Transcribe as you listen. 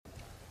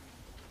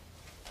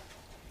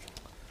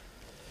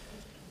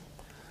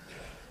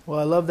Well,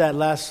 I love that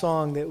last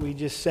song that we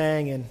just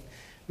sang, and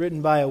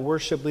written by a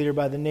worship leader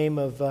by the name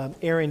of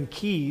Aaron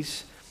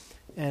Keys.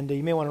 And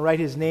you may want to write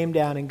his name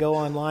down and go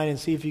online and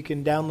see if you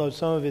can download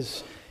some of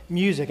his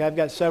music. I've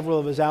got several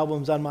of his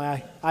albums on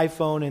my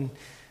iPhone and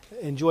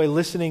enjoy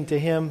listening to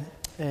him,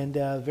 and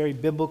very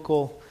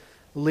biblical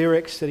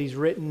lyrics that he's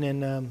written.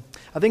 And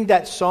I think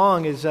that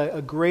song is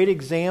a great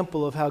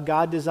example of how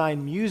God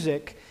designed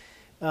music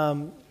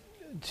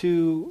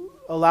to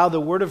allow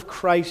the Word of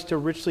Christ to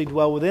richly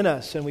dwell within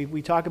us. And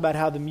we talk about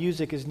how the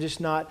music is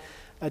just not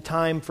a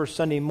time for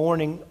Sunday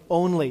morning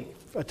only,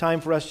 a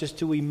time for us just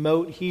to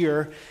emote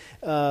here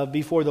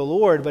before the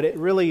Lord, but it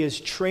really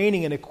is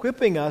training and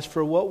equipping us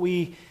for what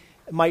we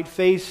might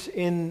face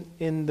in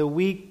the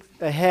week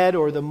ahead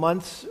or the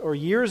months or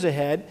years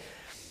ahead.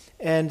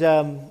 And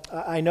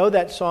I know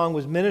that song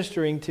was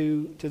ministering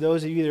to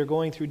those of you that are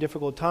going through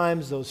difficult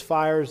times, those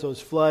fires,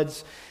 those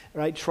floods,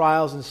 right,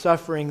 trials and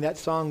suffering. That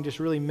song just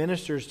really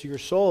ministers to your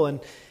soul,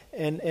 and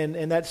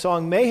that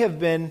song may have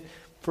been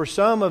for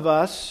some of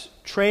us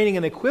training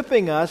and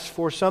equipping us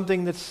for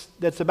something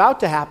that's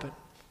about to happen,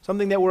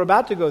 something that we're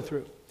about to go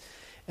through.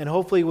 And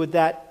hopefully with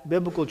that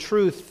biblical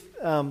truth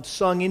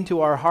sung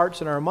into our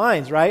hearts and our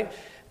minds, right,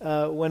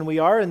 when we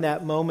are in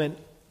that moment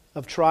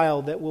of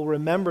trial, that we'll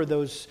remember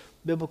those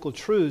biblical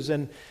truths.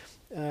 And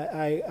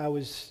I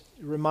was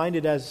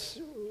reminded as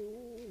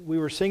we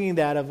were singing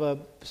that of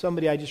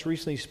somebody I just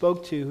recently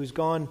spoke to who's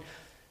gone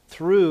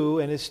through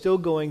and is still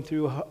going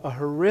through a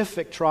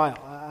horrific trial.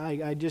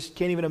 I just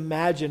can't even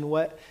imagine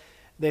what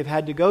they've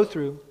had to go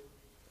through.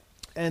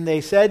 And they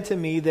said to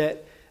me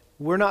that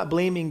we're not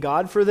blaming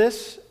God for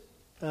this.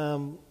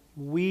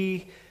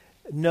 We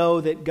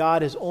know that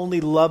God has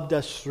only loved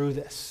us through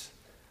this.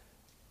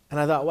 And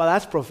I thought, well,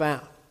 that's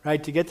profound,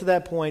 right? To get to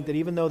that point that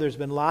even though there's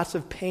been lots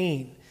of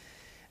pain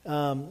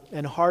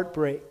and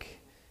heartbreak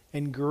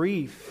and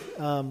grief,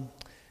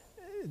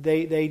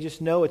 they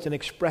just know it's an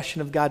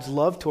expression of God's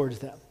love towards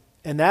them.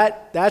 And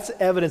that's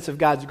evidence of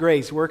God's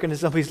grace working in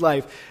somebody's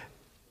life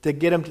to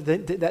get them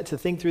to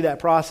think through that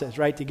process,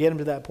 right? To get them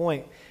to that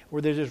point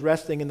where they're just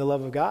resting in the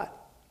love of God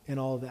and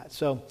all of that.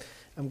 So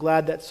I'm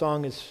glad that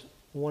song is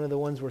one of the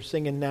ones we're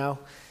singing now.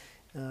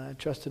 I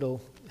trust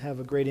it'll have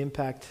a great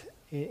impact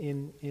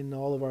in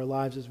all of our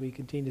lives as we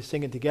continue to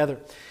sing it together.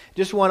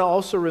 Just want to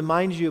also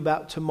remind you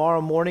about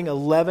tomorrow morning,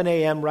 11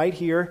 a.m. right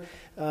here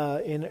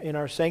in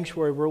our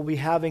sanctuary. We'll be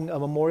having a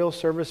memorial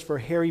service for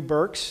Harry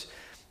Burks.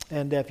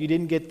 And if you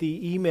didn't get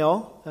the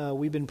email,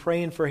 we've been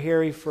praying for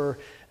Harry for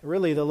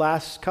really the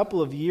last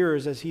couple of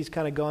years as he's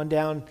kind of gone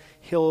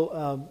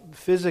downhill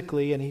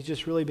physically, and he's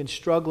just really been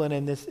struggling.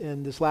 And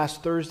this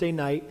last Thursday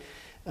night,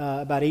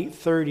 about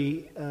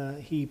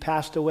 8:30, he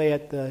passed away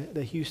at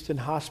the Houston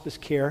Hospice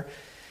Care.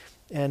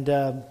 And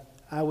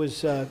I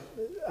was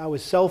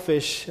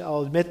selfish,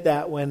 I'll admit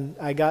that, when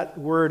I got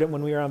word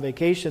when we were on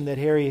vacation that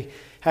Harry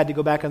had to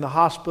go back in the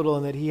hospital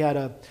and that he had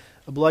a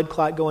blood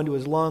clot go into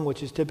his lung,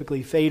 which is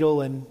typically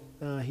fatal, and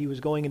he was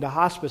going into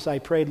hospice. I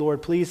prayed,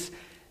 Lord, please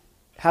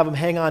have him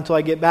hang on until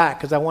I get back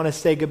because I want to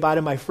say goodbye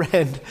to my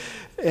friend.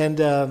 And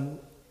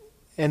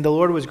the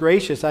Lord was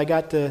gracious. I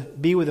got to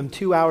be with him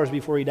 2 hours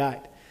before he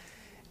died.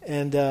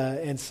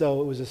 And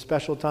so it was a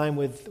special time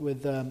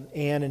with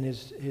Ann and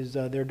his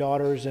their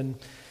daughters and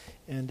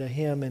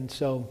him. And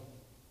so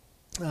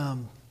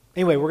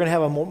anyway, we're going to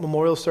have a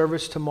memorial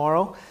service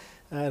tomorrow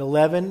at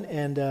 11,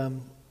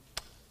 and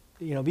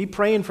be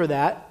praying for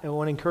that. I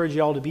want to encourage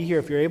you all to be here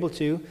if you're able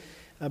to.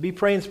 Be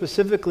praying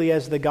specifically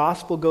as the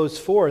gospel goes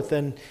forth.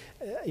 And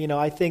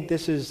I think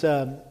this is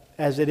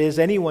as it is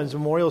anyone's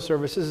memorial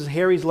service. This is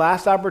Harry's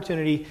last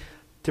opportunity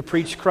to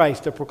preach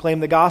Christ, to proclaim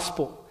the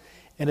gospel.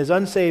 And his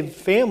unsaved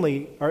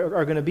family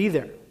are going to be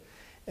there.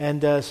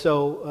 And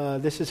so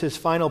this is his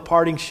final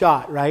parting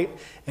shot, right?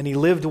 And he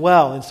lived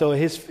well. And so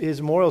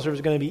his memorial service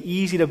is going to be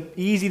easy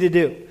to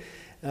do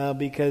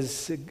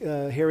because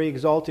Harry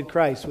exalted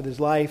Christ with his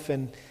life.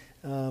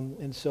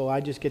 And so I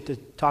just get to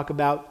talk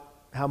about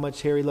how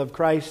much Harry loved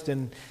Christ.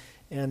 And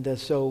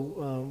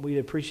so we'd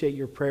appreciate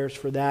your prayers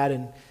for that,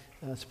 and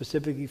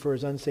specifically for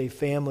his unsaved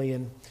family.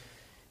 And,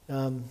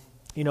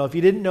 if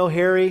you didn't know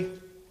Harry,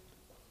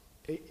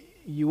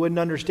 you wouldn't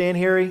understand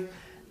Harry,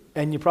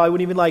 and you probably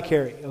wouldn't even like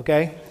Harry,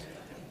 okay?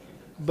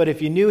 But if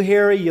you knew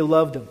Harry, you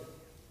loved him.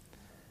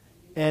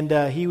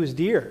 And he was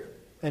dear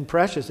and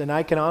precious, and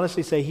I can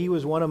honestly say he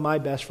was one of my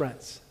best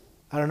friends.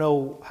 I don't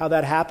know how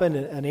that happened.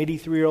 An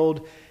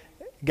 83-year-old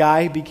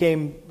guy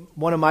became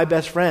one of my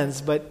best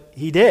friends, but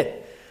he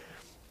did.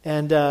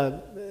 And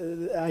the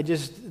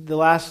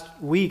last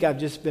week, I've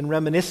just been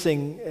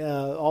reminiscing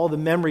all the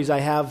memories I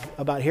have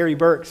about Harry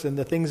Burks and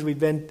the things we've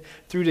been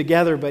through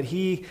together. But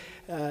he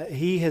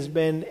has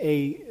been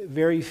a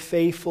very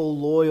faithful,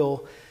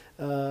 loyal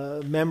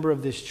member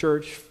of this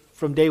church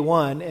from day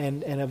one,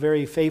 and a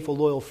very faithful,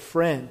 loyal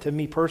friend to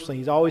me personally.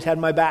 He's always had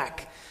my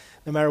back.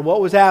 No matter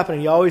what was happening,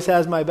 he always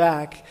has my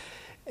back.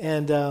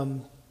 And,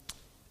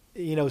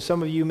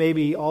 some of you,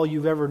 maybe all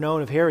you've ever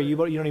known of Harry, you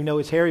don't even know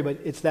it's Harry, but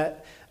it's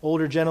that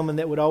older gentleman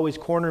that would always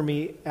corner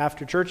me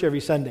after church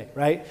every Sunday,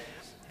 right?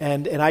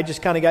 And I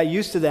just kind of got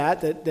used to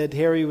that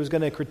Harry was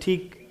going to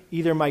critique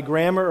either my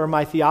grammar or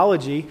my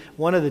theology,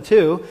 one of the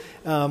two,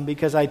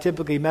 because I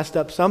typically messed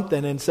up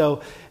something. And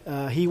so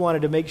he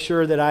wanted to make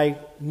sure that I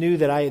knew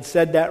that I had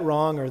said that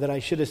wrong or that I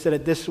should have said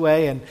it this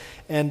way.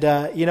 And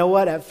you know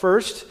what? At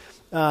first,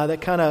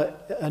 that kind of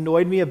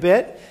annoyed me a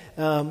bit.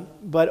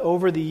 But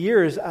over the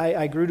years,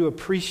 I grew to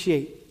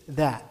appreciate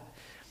that.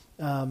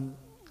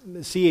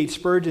 C.H.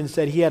 Spurgeon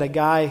said he had a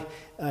guy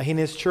in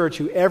his church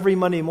who every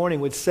Monday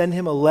morning would send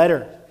him a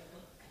letter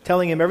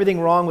telling him everything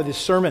wrong with his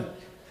sermon.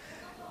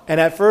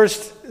 And at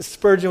first,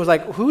 Spurgeon was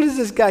like, who does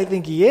this guy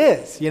think he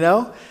is,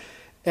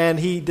 And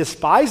he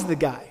despised the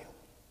guy.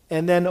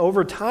 And then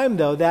over time,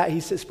 though,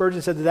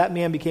 Spurgeon said that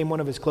man became one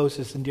of his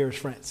closest and dearest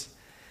friends.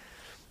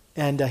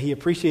 And he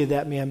appreciated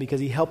that man because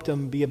he helped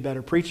him be a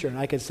better preacher. And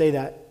I could say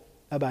that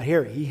about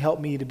Harry. He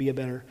helped me to be a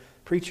better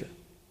preacher.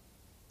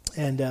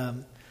 And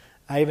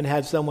I even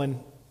had someone,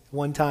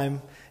 one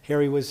time,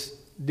 Harry was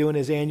doing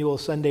his annual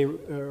Sunday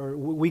or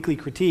weekly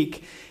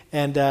critique,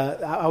 and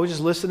I was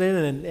just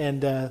listening,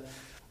 and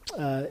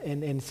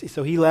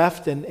so he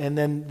left, and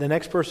then the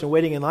next person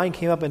waiting in line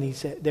came up, and he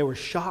said they were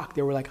shocked.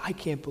 They were like, I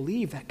can't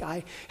believe that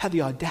guy had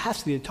the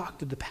audacity to talk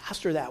to the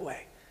pastor that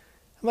way.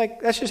 I'm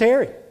like, that's just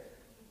Harry.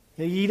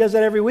 He does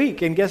that every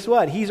week, and guess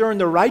what? He's earned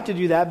the right to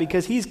do that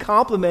because he's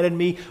complimented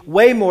me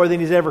way more than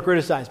he's ever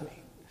criticized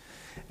me.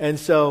 And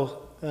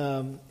so,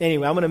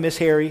 anyway, I'm going to miss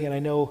Harry, and I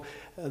know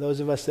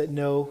those of us that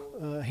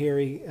know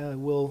Harry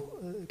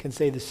can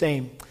say the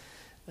same.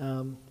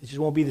 It just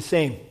won't be the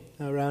same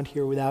around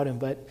here without him.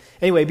 But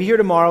anyway, be here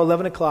tomorrow,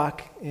 11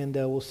 o'clock, and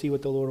we'll see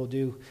what the Lord will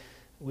do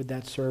with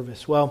that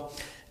service. Well,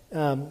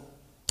 I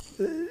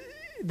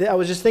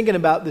was just thinking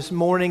about this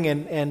morning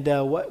and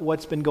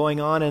what's been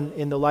going on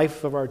in the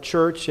life of our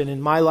church and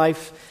in my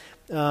life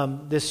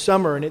this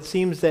summer. And it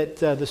seems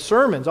that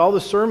all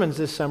the sermons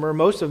this summer,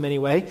 most of them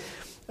anyway,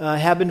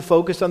 have been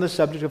focused on the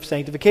subject of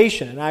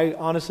sanctification. And I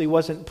honestly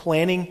wasn't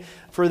planning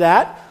for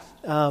that.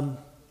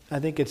 I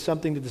think it's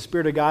something that the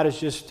Spirit of God has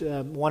just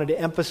wanted to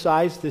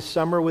emphasize this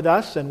summer with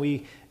us, and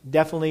we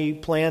definitely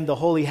planned the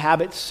Holy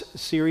Habits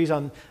series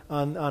on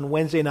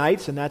Wednesday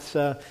nights, and that's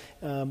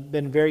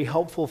been very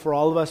helpful for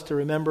all of us to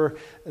remember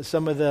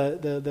some of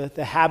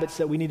the habits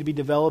that we need to be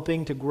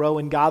developing to grow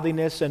in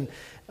godliness. And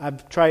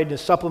I've tried to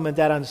supplement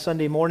that on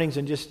Sunday mornings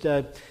and just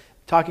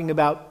talking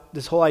about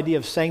this whole idea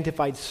of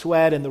sanctified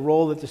sweat and the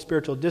role that the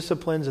spiritual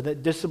disciplines and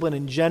that discipline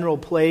in general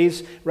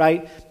plays,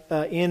 right,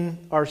 in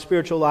our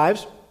spiritual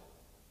lives.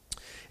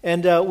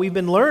 And we've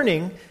been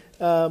learning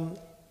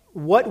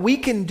what we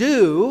can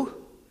do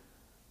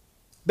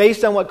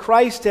based on what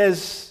Christ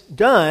has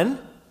done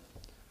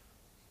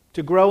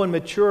to grow and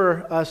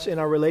mature us in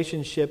our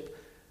relationship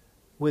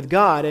with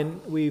God.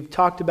 And we've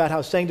talked about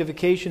how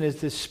sanctification is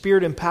this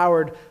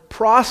Spirit-empowered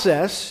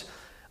process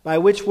by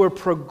which we're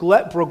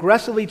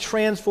progressively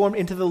transformed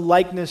into the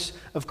likeness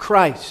of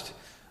Christ.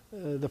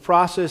 The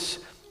process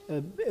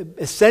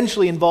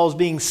essentially involves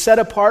being set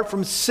apart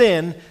from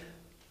sin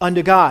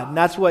unto God. And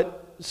that's what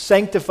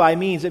sanctify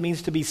means. It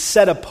means to be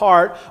set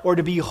apart or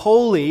to be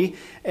holy.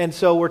 And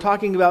so we're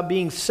talking about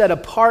being set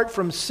apart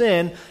from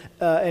sin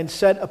and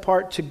set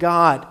apart to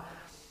God.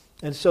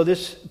 And so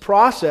this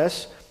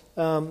process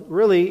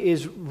really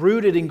is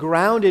rooted and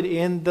grounded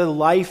in the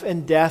life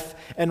and death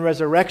and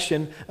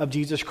resurrection of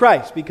Jesus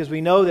Christ. Because we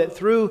know that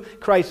through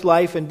Christ's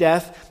life and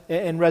death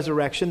and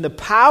resurrection, the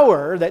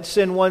power that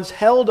sin once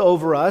held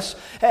over us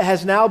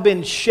has now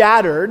been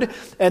shattered,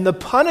 and the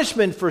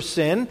punishment for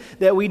sin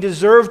that we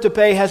deserve to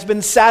pay has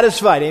been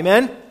satisfied.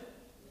 Amen?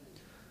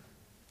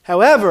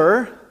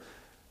 However,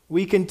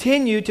 we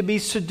continue to be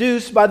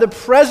seduced by the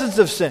presence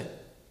of sin,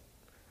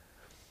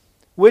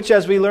 which,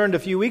 as we learned a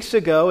few weeks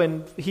ago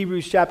in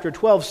Hebrews chapter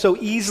 12, so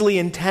easily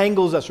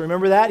entangles us.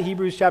 Remember that?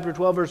 Hebrews chapter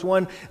 12, verse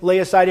 1, lay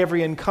aside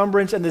every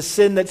encumbrance and the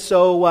sin that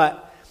so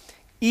what?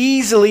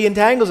 Easily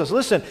entangles us.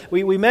 Listen,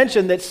 we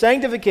mentioned that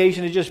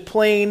sanctification is just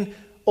plain,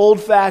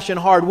 old-fashioned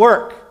hard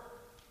work.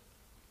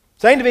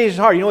 Sanctification is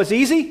hard. You know what's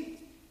easy?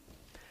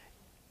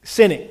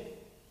 Sinning.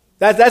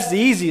 That's the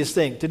easiest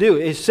thing to do,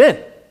 is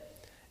sin.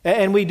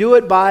 And we do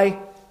it by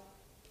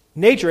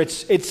nature.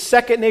 It's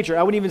second nature.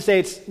 I wouldn't even say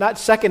it's not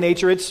second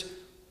nature, it's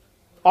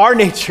our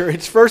nature,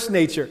 it's first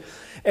nature.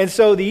 And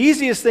so the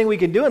easiest thing we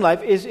can do in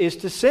life is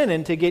to sin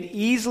and to get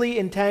easily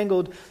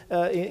entangled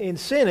in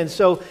sin. And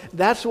so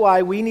that's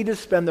why we need to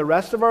spend the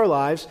rest of our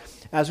lives,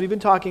 as we've been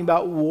talking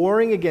about,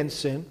 warring against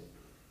sin,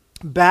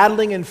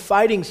 battling and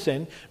fighting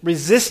sin,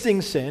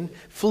 resisting sin,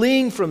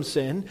 fleeing from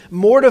sin,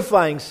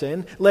 mortifying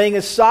sin, laying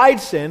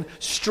aside sin,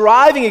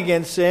 striving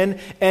against sin,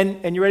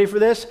 and you ready for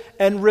this?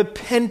 And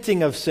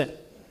repenting of sin.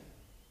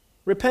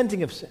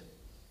 Repenting of sin.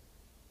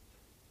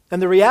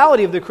 And the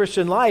reality of the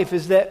Christian life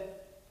is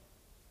that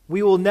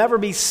we will never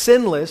be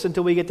sinless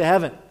until we get to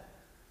heaven.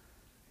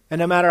 And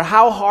no matter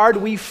how hard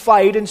we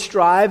fight and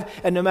strive,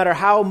 and no matter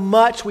how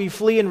much we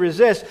flee and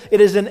resist,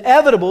 it is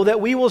inevitable that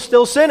we will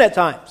still sin at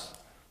times.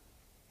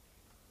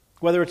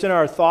 Whether it's in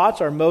our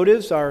thoughts, our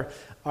motives, our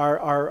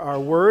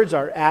words,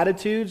 our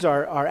attitudes,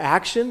 our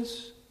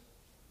actions.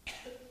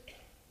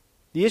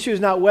 The issue is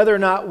not whether or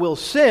not we'll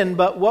sin,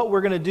 but what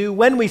we're going to do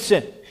when we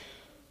sin.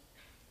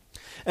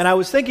 And I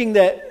was thinking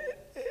that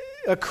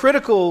a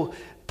critical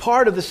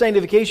part of the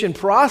sanctification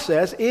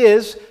process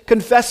is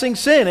confessing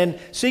sin and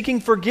seeking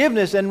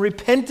forgiveness and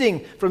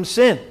repenting from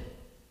sin.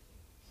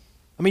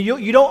 I mean,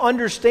 you don't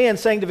understand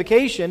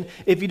sanctification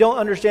if you don't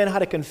understand how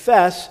to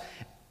confess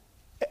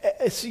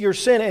your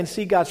sin and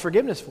seek God's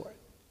forgiveness for it.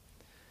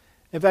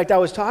 In fact, I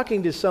was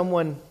talking to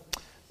someone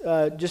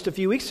just a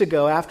few weeks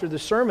ago after the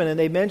sermon, and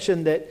they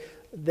mentioned that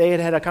they had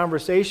had a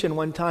conversation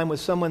one time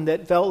with someone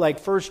that felt like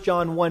 1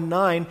 John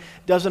 1:9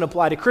 doesn't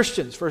apply to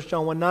Christians. 1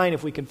 John 1:9,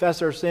 if we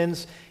confess our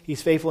sins,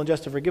 He's faithful and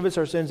just to forgive us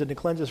our sins and to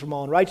cleanse us from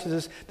all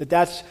unrighteousness,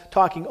 that's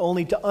talking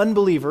only to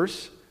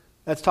unbelievers.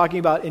 That's talking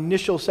about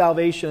initial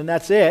salvation, and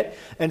that's it.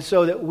 And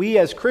so that we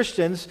as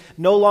Christians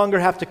no longer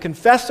have to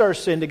confess our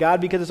sin to God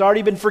because it's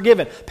already been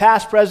forgiven,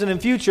 past, present,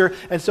 and future,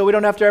 and so we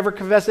don't have to ever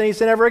confess any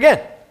sin ever again.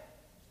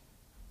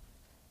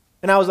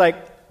 And I was like,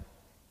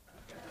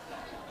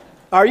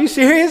 are you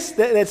serious?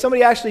 That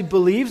somebody actually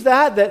believes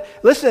that? That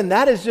listen,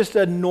 that is just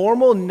a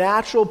normal,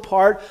 natural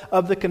part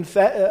of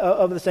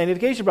the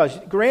sanctification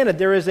process. Granted,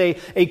 there is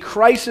a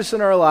crisis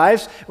in our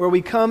lives where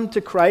we come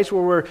to Christ,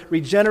 where we're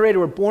regenerated,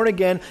 we're born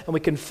again, and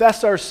we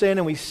confess our sin,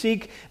 and we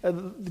seek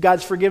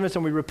God's forgiveness,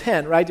 and we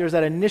repent, right? There's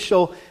that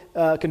initial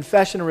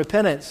confession and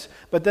repentance.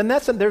 But then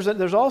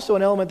there's also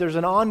an element, there's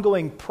an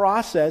ongoing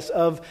process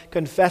of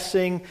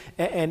confessing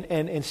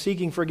and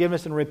seeking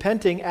forgiveness and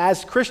repenting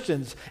as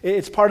Christians.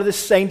 It's part of the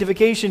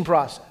sanctification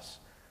process.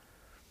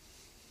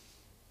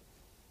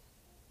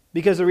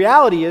 Because the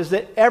reality is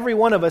that every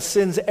one of us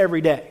sins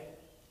every day.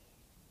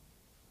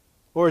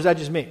 Or is that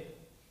just me?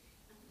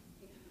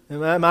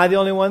 Am I the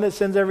only one that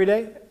sins every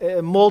day?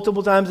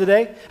 Multiple times a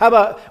day? How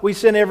about we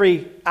sin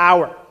every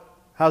hour?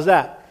 How's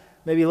that?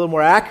 Maybe a little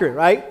more accurate,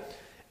 right?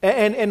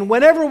 And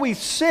whenever we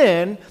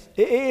sin,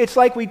 it's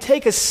like we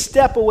take a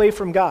step away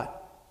from God.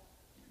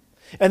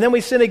 And then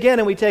we sin again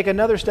and we take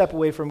another step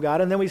away from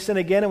God. And then we sin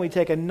again and we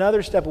take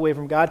another step away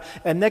from God.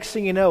 And next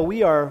thing you know,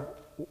 we are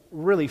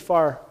really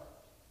far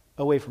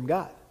away from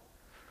God.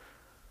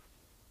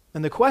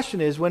 And the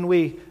question is, when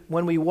we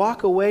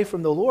walk away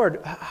from the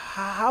Lord,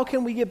 how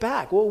can we get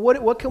back? Well,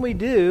 what can we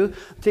do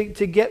to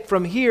get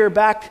from here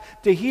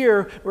back to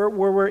here where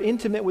we're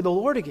intimate with the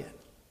Lord again?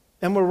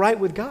 And we're right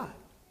with God.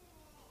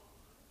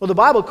 Well, the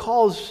Bible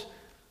calls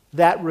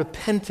that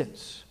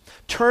repentance.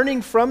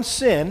 Turning from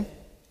sin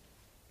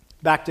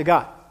back to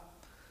God.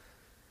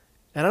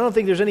 And I don't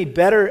think there's any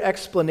better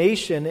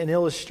explanation and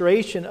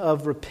illustration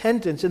of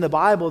repentance in the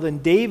Bible than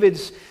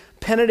David's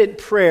penitent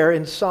prayer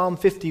in Psalm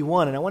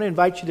 51. And I want to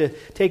invite you to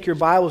take your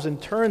Bibles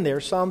and turn there,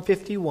 Psalm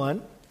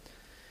 51.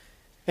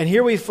 And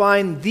here we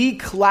find the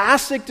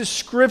classic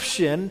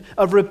description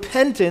of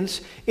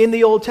repentance in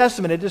the Old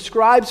Testament. It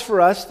describes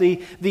for us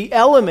the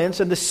elements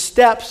and the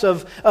steps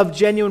of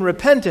genuine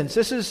repentance.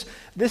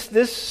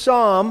 This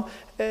psalm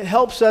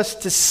helps us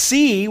to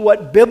see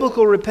what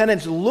biblical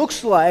repentance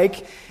looks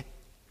like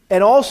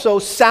and also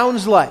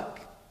sounds like.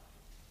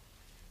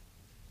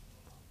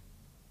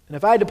 And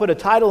if I had to put a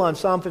title on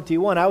Psalm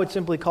 51, I would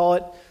simply call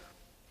it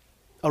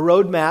a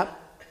roadmap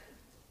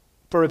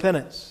for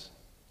repentance.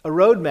 A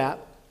roadmap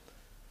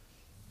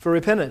for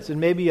repentance.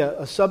 And maybe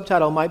a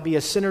subtitle might be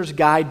A Sinner's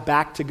Guide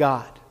Back to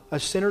God. A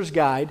Sinner's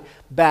Guide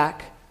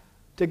Back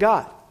to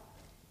God.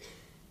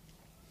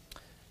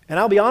 And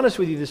I'll be honest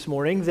with you this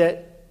morning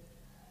that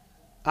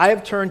I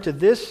have turned to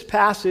this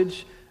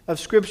passage of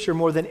Scripture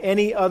more than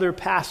any other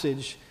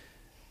passage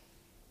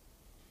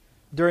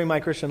during my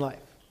Christian life.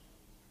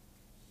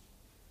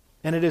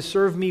 And it has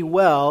served me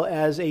well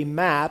as a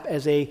map,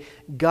 as a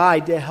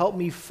guide to help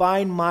me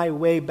find my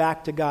way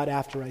back to God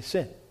after I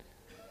sin.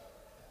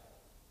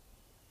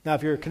 Now,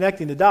 if you're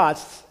connecting the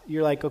dots,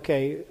 you're like,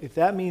 okay, if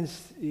that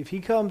means, if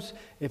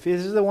this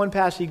is the one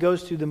passage he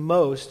goes to the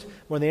most,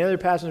 more than any other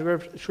passage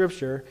in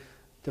Scripture,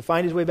 to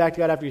find his way back to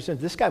God after he sins,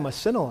 this guy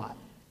must sin a lot.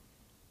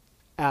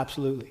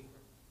 Absolutely.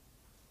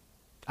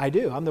 I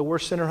do. I'm the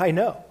worst sinner I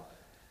know.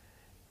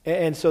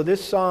 And so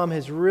this psalm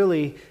has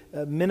really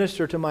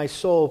ministered to my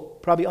soul,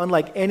 probably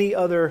unlike any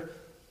other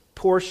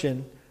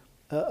portion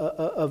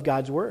of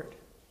God's Word.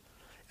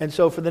 And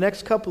so for the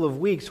next couple of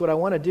weeks, what I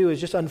want to do is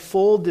just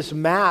unfold this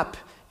map,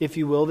 if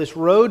you will, this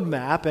road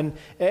map,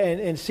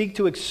 and seek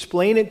to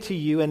explain it to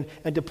you and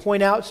to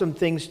point out some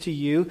things to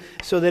you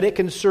so that it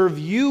can serve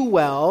you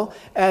well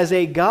as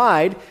a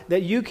guide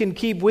that you can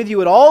keep with you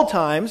at all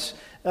times,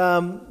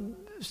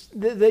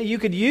 that you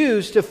could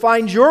use to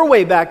find your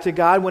way back to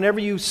God whenever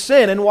you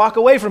sin and walk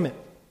away from it.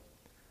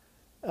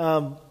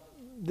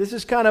 This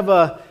is kind of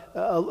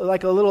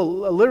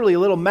literally a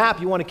little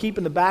map you want to keep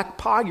in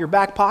your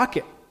back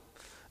pocket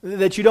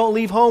that you don't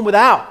leave home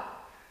without,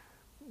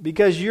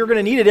 because you're going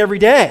to need it every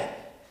day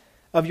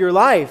of your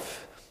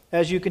life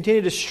as you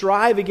continue to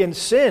strive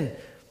against sin.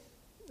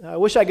 I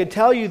wish I could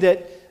tell you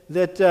that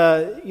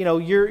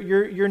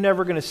you're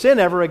never going to sin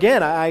ever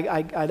again.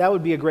 I that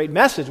would be a great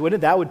message, wouldn't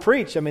it? That would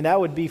preach. I mean, that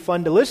would be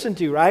fun to listen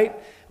to, right?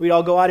 We'd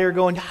all go out here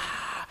going,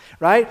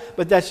 right?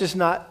 But that's just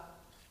not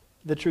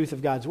the truth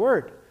of God's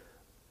Word.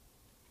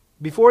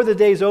 Before the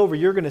day's over,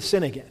 you're going to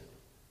sin again.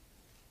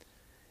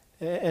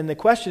 And the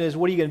question is,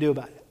 what are you going to do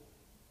about it?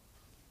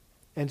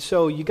 And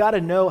so you got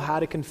to know how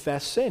to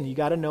confess sin. You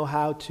got to know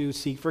how to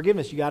seek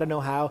forgiveness. You got to know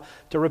how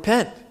to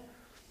repent.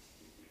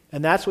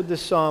 And that's what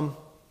this psalm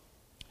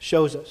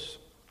shows us.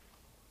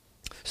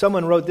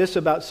 Someone wrote this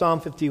about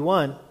Psalm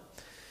 51.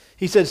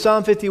 He said,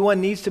 Psalm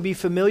 51 needs to be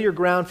familiar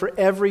ground for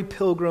every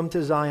pilgrim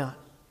to Zion.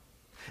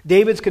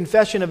 David's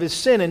confession of his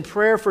sin and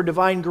prayer for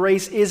divine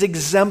grace is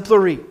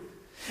exemplary.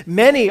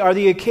 Many are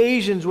the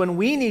occasions when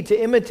we need to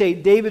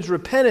imitate David's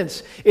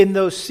repentance in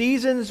those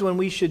seasons when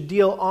we should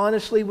deal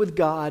honestly with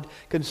God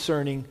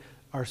concerning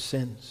our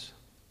sins.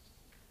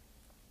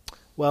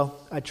 Well,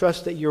 I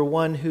trust that you're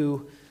one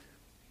who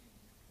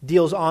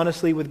deals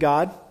honestly with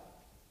God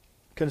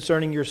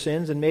concerning your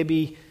sins, and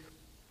maybe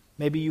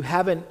you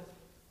haven't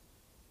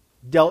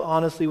dealt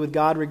honestly with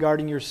God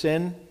regarding your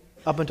sin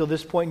up until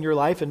this point in your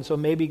life, and so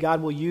maybe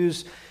God will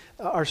use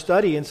our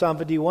study in Psalm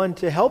 51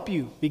 to help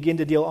you begin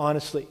to deal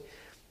honestly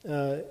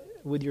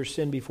with your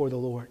sin before the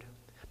Lord.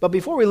 But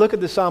before we look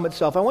at the psalm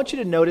itself, I want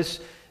you to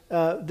notice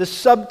the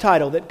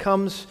subtitle that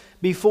comes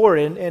before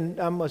it, and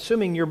I'm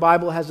assuming your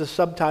Bible has a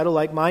subtitle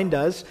like mine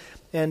does,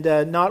 and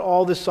not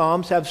all the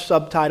psalms have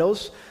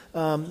subtitles.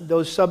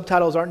 Those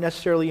subtitles aren't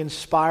necessarily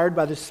inspired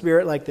by the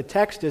Spirit like the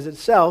text is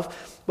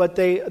itself, but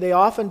they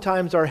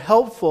oftentimes are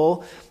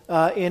helpful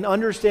in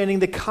understanding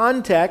the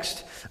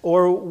context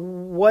or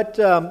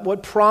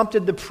what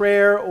prompted the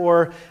prayer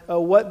or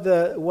what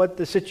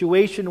the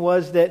situation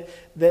was that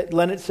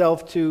lent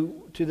itself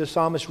to the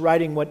psalmist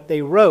writing what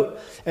they wrote.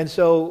 And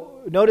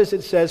so notice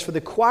it says, for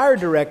the choir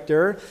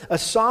director, a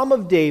psalm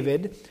of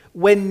David,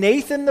 when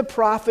Nathan the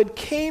prophet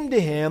came to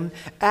him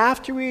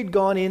after he had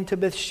gone into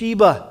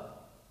Bathsheba.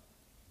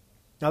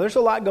 Now there's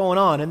a lot going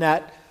on in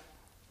that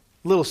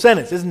little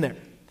sentence, isn't there?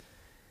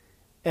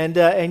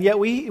 And yet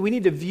we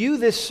need to view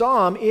this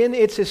psalm in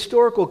its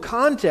historical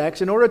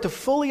context in order to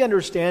fully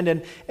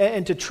understand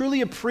and to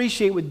truly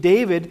appreciate what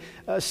David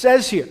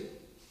says here.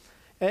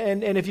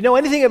 And if you know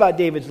anything about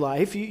David's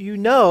life, you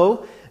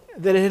know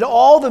that it had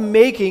all the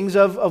makings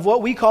of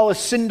what we call a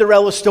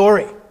Cinderella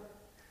story.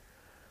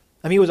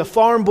 I mean, he was a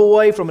farm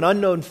boy from an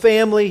unknown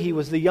family. He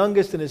was the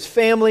youngest in his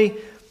family.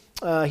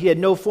 He had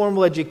no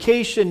formal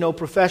education, no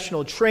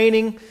professional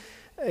training.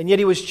 And yet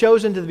he was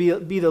chosen to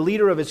be the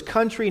leader of his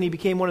country, and he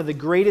became one of the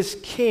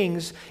greatest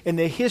kings in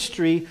the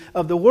history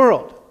of the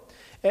world.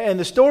 And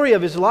the story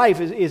of his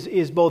life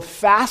is both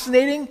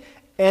fascinating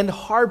and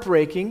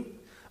heartbreaking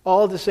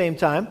all at the same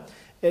time.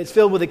 It's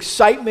filled with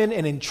excitement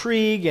and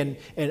intrigue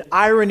and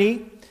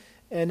irony.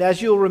 And as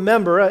you'll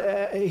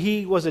remember,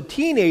 he was a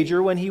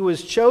teenager when he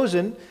was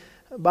chosen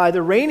by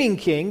the reigning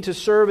king to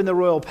serve in the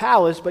royal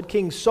palace, but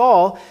King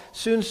Saul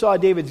soon saw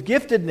David's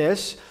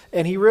giftedness,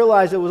 and he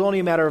realized it was only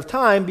a matter of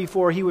time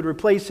before he would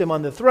replace him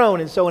on the throne.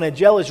 And so in a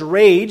jealous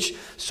rage,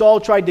 Saul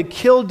tried to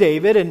kill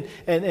David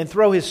and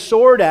throw his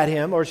sword at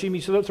him, or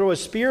throw a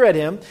spear at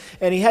him,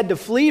 and he had to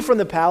flee from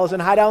the palace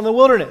and hide out in the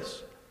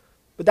wilderness.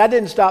 But that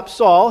didn't stop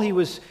Saul. He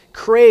was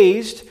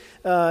crazed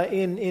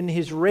in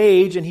his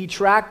rage, and he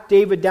tracked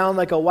David down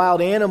like a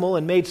wild animal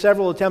and made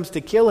several attempts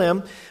to kill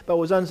him, but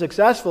was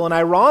unsuccessful. And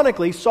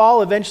ironically,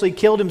 Saul eventually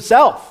killed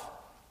himself.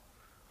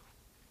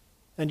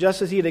 And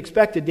just as he had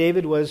expected,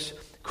 David was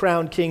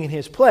crowned king in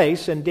his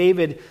place, and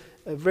David,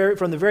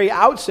 from the very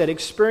outset,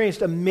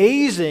 experienced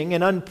amazing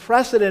and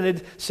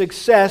unprecedented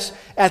success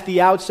at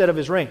the outset of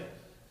his reign.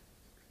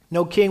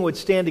 No king would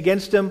stand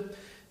against him.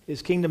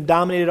 His kingdom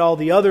dominated all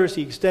the others.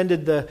 He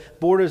extended the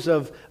borders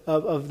of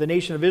the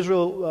nation of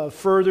Israel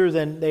further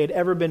than they had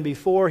ever been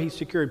before. He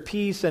secured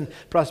peace and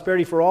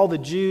prosperity for all the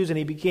Jews, and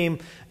he became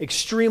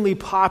extremely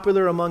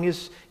popular among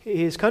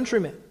his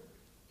countrymen.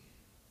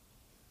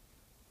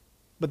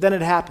 But then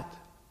it happened.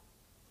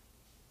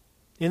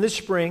 In the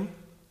spring,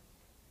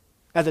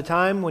 at the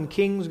time when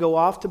kings go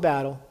off to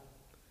battle,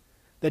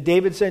 that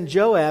David sent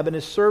Joab and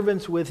his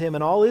servants with him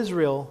and all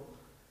Israel,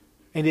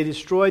 and they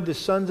destroyed the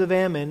sons of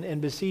Ammon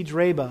and besieged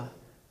Rabbah.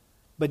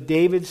 But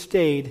David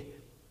stayed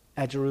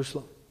at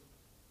Jerusalem.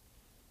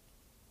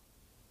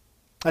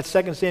 That's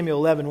 2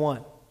 Samuel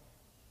 11:1,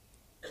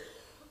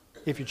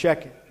 if you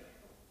check it.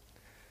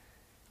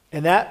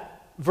 And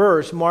that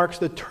verse marks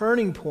the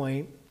turning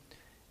point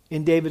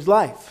in David's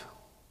life.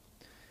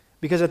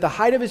 Because at the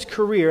height of his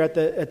career, at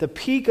the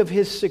peak of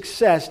his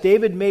success,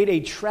 David made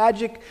a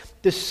tragic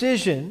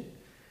decision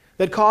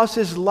that caused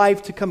his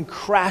life to come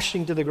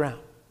crashing to the ground.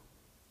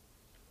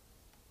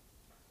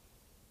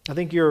 I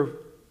think you're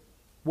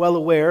well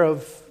aware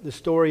of the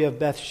story of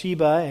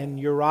Bathsheba and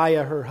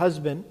Uriah, her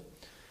husband.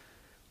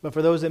 But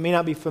for those that may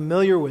not be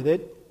familiar with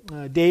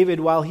it, David,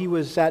 while he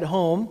was at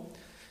home,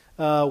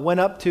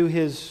 went up to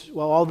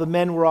while all the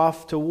men were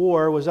off to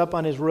war, was up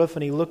on his roof,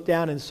 and he looked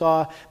down and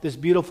saw this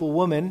beautiful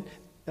woman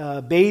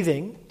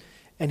bathing,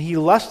 and he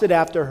lusted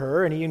after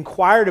her, and he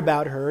inquired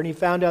about her, and he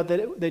found out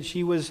that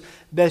she was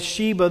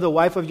Bathsheba, the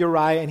wife of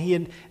Uriah,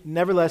 and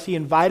nevertheless he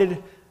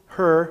invited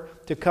her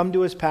to come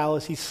to his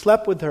palace. He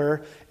slept with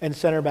her and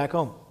sent her back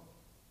home.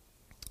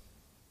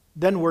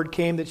 Then word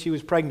came that she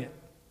was pregnant.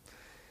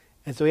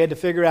 And so he had to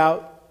figure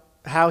out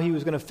how he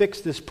was going to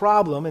fix this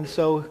problem. And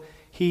so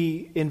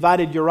he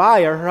invited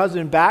Uriah, her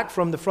husband, back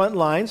from the front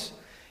lines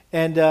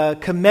and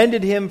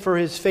commended him for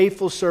his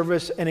faithful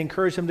service and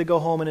encouraged him to go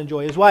home and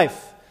enjoy his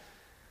wife.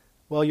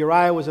 Well,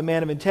 Uriah was a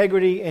man of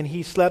integrity, and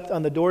he slept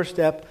on the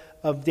doorstep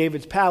of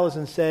David's palace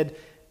and said,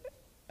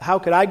 how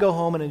could I go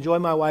home and enjoy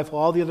my wife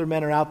while all the other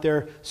men are out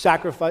there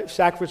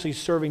sacrificially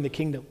serving the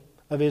kingdom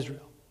of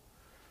Israel?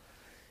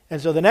 And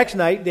so the next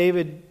night,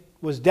 David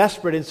was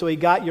desperate, and so he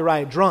got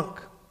Uriah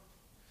drunk.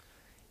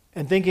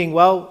 And thinking,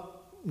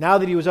 well, now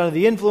that he was under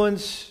the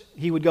influence,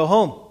 he would go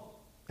home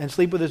and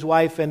sleep with his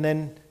wife, and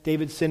then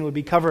David's sin would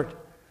be covered.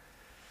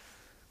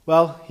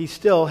 Well, he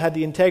still had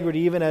the integrity,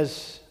 even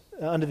as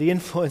under the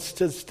influence,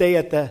 to stay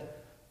at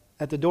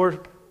the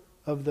door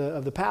of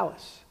the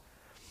palace.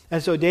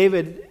 And so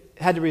David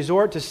had to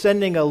resort to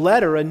sending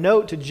a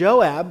note to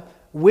Joab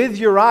with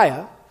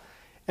Uriah,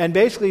 and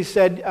basically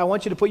said, I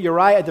want you to put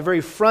Uriah at the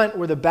very front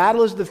where the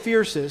battle is the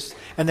fiercest,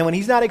 and then when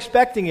he's not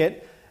expecting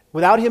it,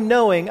 without him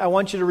knowing, I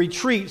want you to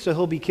retreat so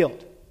he'll be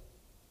killed.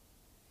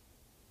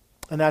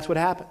 And that's what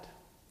happened.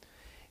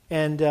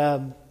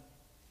 And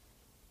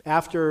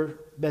after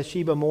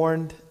Bathsheba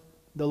mourned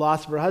the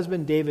loss of her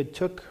husband, David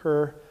took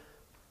her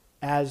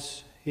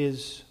as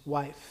his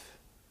wife.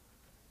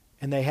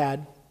 And they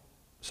had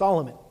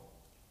Solomon.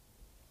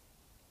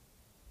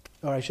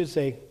 Or I should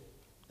say,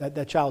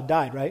 that child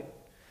died, right?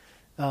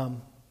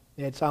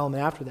 They had Solomon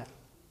after that.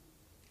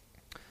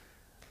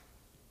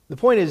 The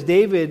point is,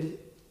 David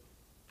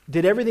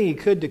did everything he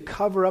could to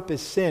cover up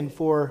his sin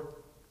for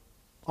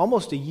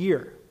almost a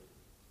year.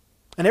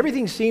 And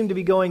everything seemed to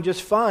be going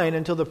just fine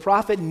until the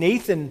prophet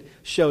Nathan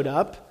showed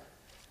up.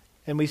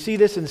 And we see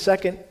this in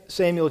 2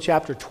 Samuel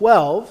chapter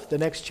 12, the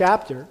next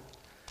chapter.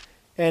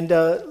 And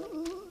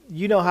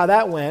you know how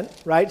that went,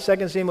 right?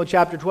 2 Samuel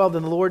chapter 12,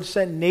 then the Lord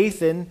sent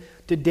Nathan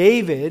to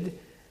David,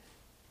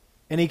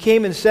 and he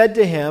came and said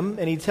to him,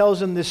 and he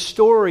tells him this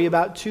story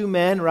about two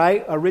men,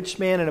 right? A rich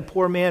man and a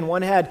poor man.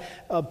 One had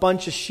a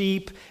bunch of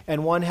sheep,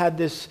 and one had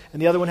this,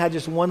 and the other one had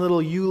just one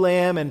little ewe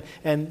lamb,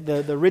 and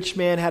the rich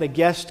man had a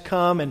guest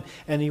come,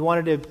 and he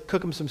wanted to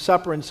cook him some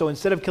supper, and so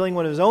instead of killing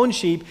one of his own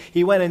sheep,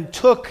 he went and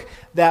took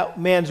that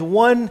man's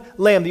one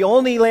lamb, the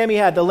only lamb he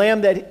had, the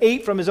lamb that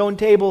ate from his own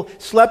table,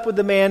 slept with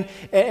the man,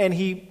 and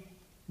he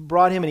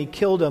brought him and he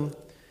killed him,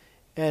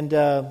 and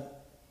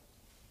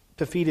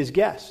to feed his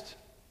guest.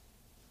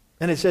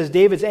 And it says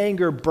David's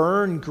anger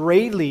burned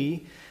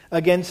greatly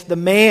against the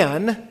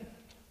man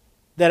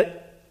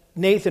that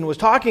Nathan was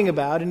talking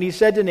about. And he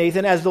said to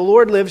Nathan, as the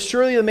Lord lives,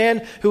 surely the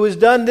man who has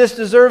done this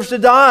deserves to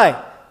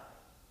die.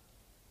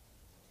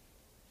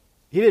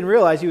 He didn't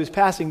realize he was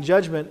passing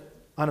judgment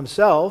on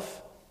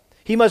himself.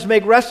 He must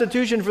make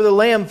restitution for the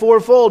lamb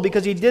fourfold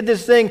because he did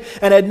this thing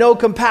and had no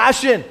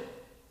compassion.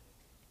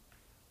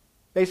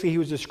 Basically, he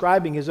was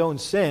describing his own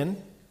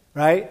sin,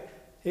 right?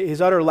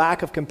 His utter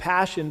lack of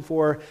compassion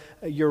for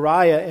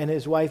Uriah and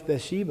his wife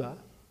Bathsheba.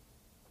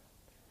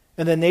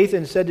 And then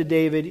Nathan said to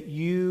David,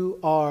 you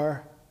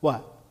are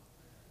what?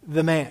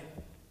 The man.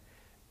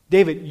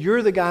 David,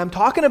 you're the guy I'm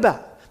talking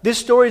about. This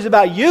story is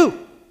about you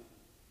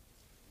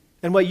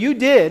and what you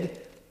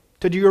did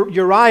to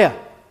Uriah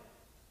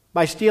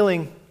by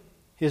stealing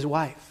his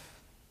wife.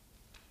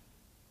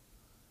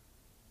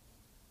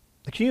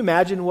 Can you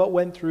imagine what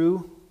went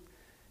through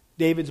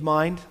David's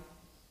mind?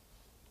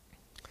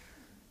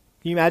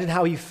 Can you imagine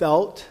how he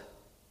felt?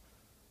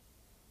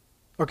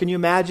 Or can you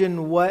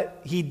imagine what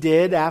he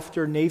did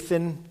after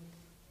Nathan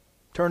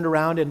turned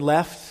around and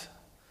left?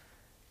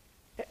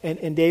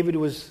 And David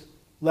was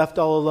left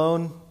all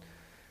alone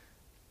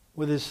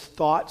with his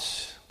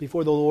thoughts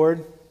before the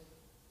Lord,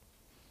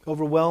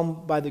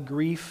 overwhelmed by the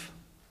grief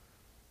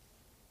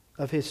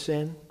of his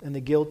sin and the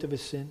guilt of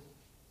his sin.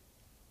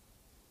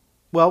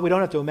 Well, we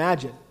don't have to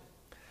imagine,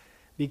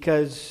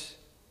 because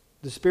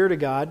the Spirit of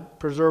God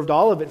preserved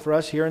all of it for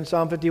us here in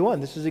Psalm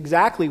 51. This is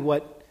exactly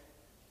what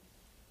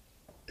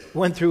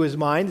went through his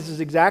mind. This is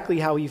exactly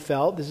how he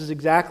felt. This is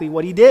exactly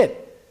what he did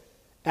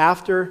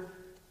after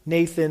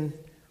Nathan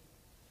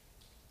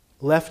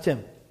left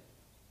him.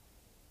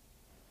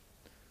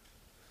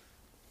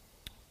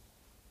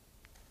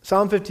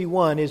 Psalm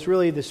 51 is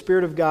really the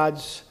Spirit of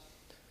God's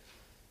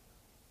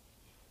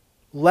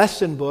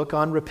lesson book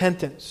on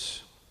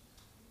repentance.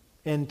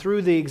 And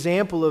through the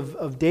example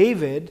of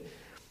David,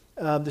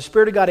 the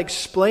Spirit of God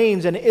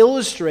explains and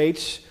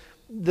illustrates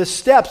the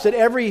steps that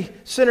every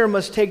sinner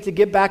must take to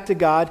get back to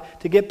God,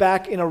 to get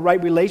back in a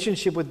right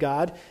relationship with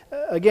God.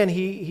 Again,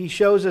 he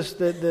shows us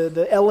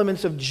the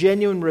elements of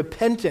genuine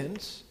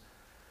repentance.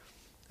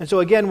 And so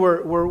again,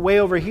 we're way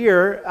over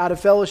here out of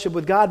fellowship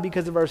with God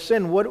because of our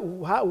sin.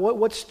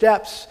 What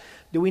steps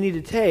do we need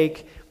to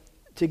take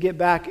to get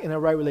back in a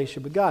right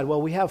relationship with God?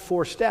 Well, we have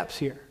 4 steps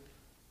here.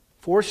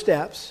 4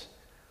 steps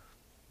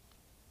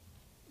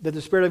that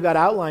the Spirit of God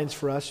outlines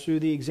for us through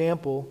the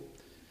example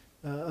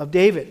of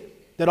David,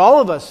 that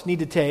all of us need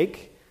to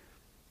take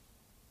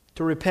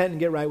to repent and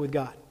get right with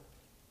God.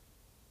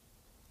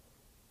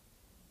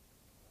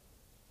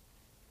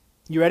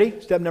 You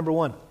ready? Step number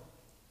 1.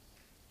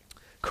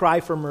 cry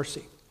for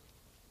mercy.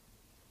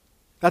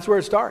 That's where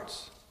it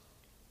starts.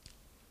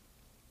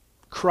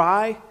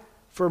 Cry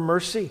for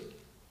mercy.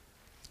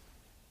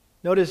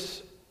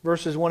 Notice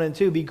verses 1 and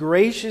 2. Be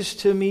gracious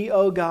to me,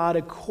 O God,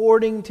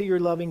 according to your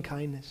loving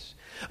kindness.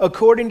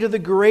 According to the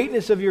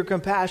greatness of your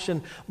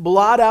compassion,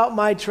 blot out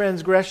my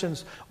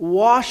transgressions.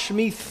 Wash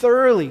me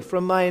thoroughly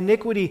from my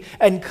iniquity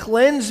and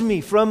cleanse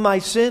me from my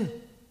sin.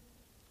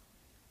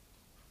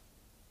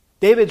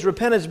 David's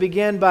repentance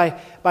began by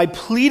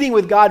pleading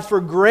with God for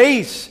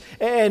grace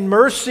and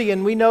mercy.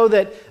 And we know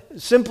that,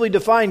 simply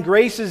defined,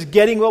 grace is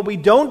getting what we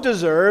don't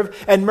deserve,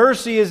 and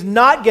mercy is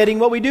not getting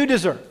what we do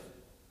deserve.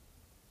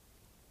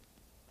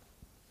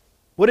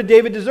 What did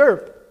David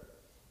deserve?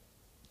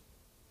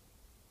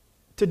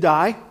 To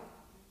die.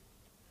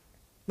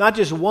 Not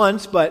just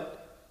once,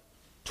 but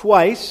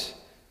twice.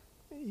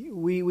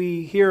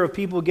 We hear of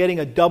people getting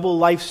a double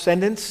life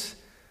sentence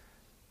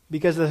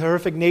because of the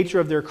horrific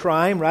nature of their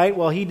crime, right?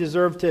 Well, he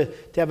deserved to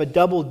have a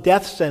double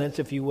death sentence,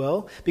 if you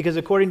will, because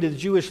according to the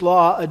Jewish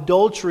law,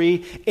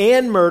 adultery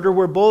and murder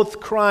were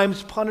both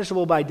crimes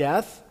punishable by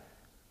death.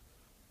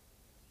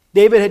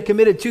 David had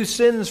committed two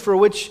sins for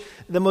which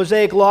the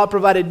Mosaic law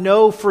provided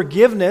no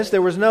forgiveness.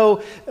 There was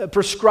no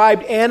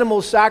prescribed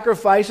animal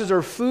sacrifices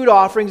or food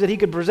offerings that he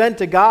could present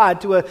to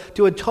God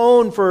to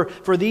atone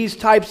for these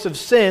types of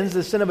sins,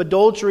 the sin of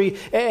adultery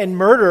and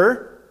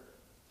murder.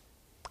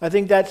 I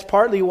think that's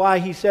partly why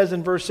he says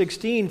in verse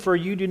 16, for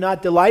you do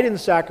not delight in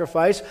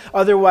sacrifice,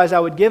 otherwise I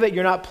would give it.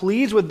 You're not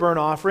pleased with burnt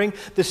offering.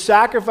 The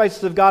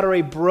sacrifices of God are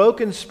a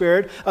broken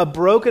spirit, a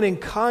broken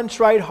and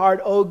contrite heart,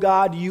 O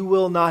God, you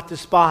will not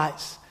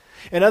despise.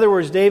 In other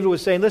words, David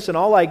was saying, listen,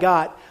 all I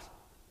got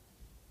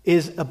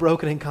is a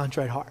broken and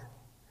contrite heart.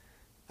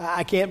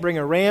 I can't bring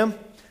a ram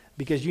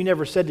because you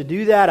never said to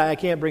do that. I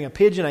can't bring a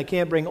pigeon. I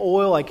can't bring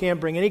oil. I can't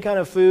bring any kind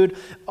of food.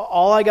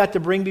 All I got to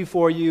bring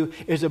before you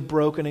is a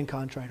broken and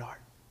contrite heart.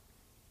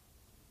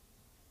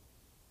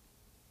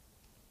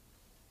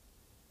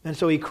 And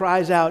so he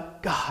cries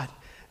out, God,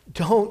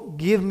 don't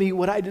give me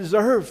what I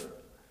deserve.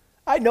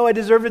 I know I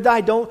deserve to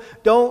die.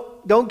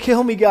 Don't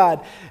kill me,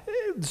 God.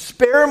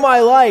 Spare my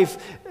life.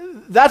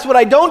 That's what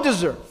I don't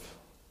deserve.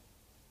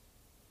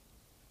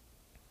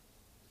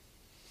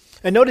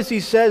 And notice he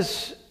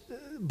says,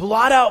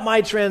 blot out my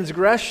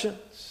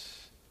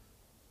transgressions.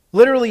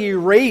 Literally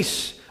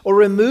erase or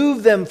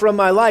remove them from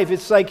my life.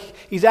 It's like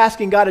he's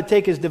asking God to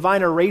take his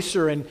divine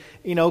eraser and,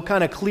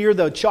 kind of clear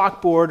the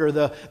chalkboard or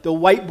the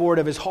whiteboard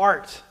of his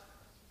heart.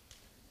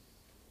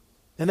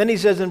 And then he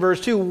says in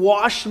verse 2,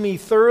 wash me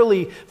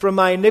thoroughly from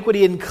my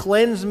iniquity and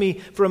cleanse me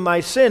from my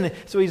sin.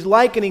 So he's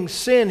likening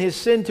his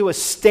sin to a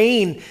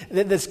stain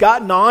that's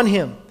gotten on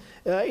him,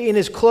 in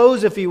his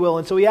clothes, if you will.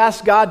 And so he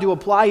asks God to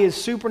apply his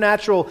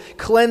supernatural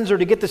cleanser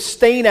to get the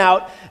stain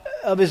out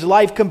of his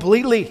life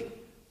completely.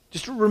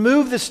 Just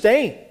remove the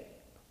stain.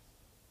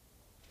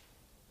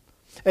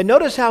 And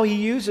notice how he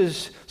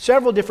uses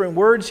several different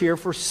words here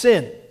for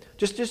sin.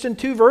 Just in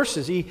two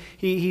verses.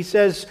 He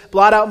says,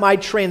 blot out my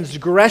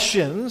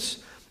transgressions.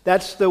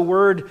 That's the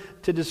word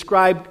to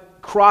describe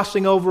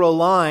crossing over a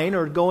line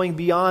or going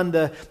beyond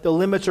the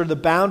limits or the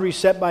boundaries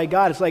set by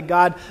God. It's like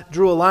God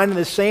drew a line in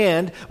the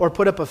sand or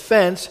put up a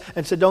fence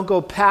and said, don't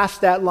go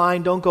past that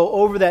line, don't go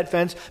over that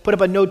fence, put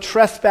up a no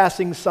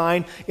trespassing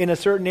sign in a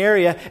certain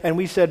area, and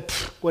we said,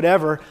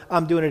 whatever,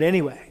 I'm doing it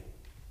anyway.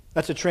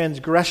 That's a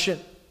transgression.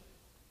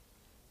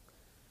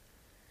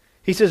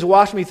 He says,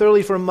 wash me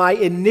thoroughly from my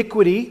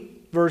iniquity,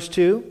 verse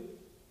 2.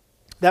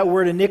 That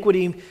word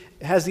iniquity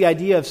has the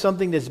idea of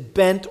something that's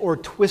bent or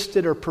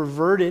twisted or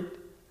perverted.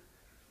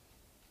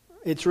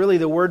 It's really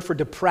the word for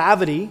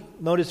depravity.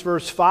 Notice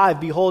verse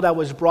 5, behold, I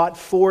was brought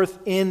forth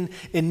in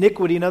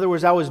iniquity. In other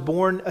words, I was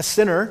born a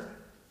sinner,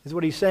 is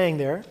what he's saying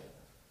there.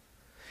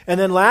 And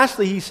then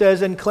lastly, he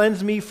says, and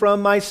cleanse me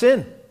from my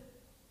sin.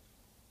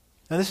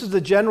 Now this is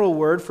the general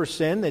word for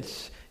sin.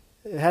 It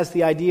has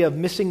the idea of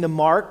missing the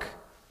mark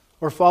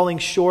or falling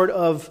short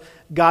of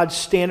God's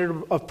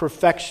standard of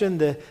perfection.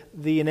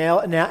 The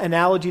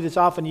analogy that's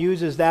often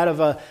used is that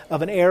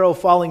of an arrow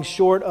falling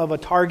short of a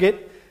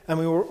target. I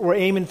mean, we're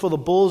aiming for the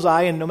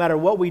bullseye, and no matter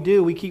what we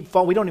do, we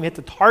don't even hit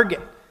the target.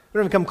 We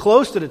don't even come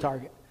close to the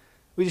target.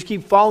 We just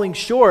keep falling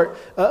short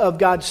of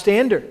God's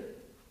standard.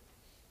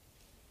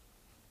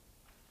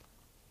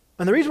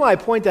 And the reason why I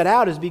point that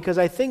out is because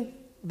I think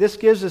this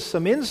gives us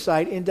some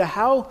insight into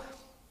how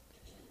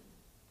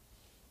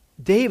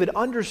David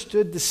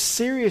understood the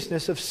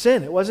seriousness of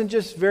sin. It wasn't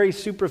just very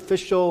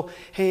superficial,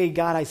 hey,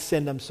 God, I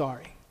sinned, I'm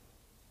sorry.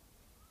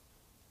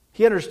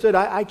 He understood,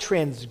 I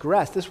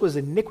transgressed. This was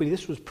iniquity.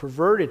 This was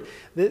perverted.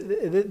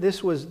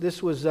 This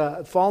was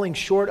falling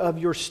short of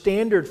your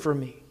standard for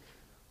me.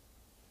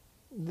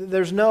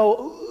 There's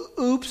no,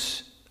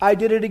 oops, I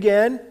did it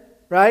again,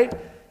 right?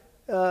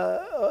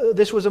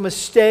 This was a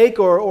mistake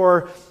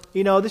or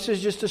this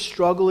is just a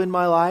struggle in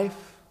my life.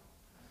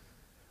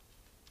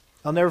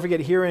 I'll never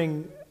forget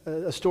hearing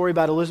a story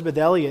about Elizabeth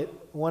Elliot.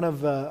 One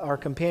of our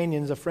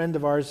companions, a friend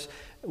of ours,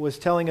 was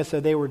telling us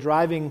that they were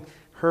driving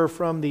her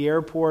from the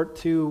airport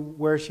to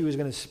where she was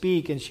going to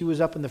speak, and she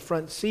was up in the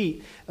front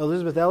seat.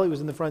 Elizabeth Elliot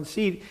was in the front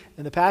seat,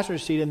 in the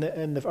passenger's seat,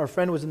 and our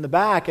friend was in the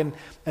back, and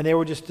they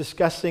were just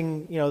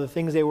discussing, the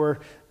things they were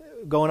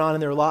going on in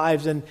their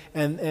lives, and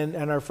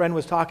our friend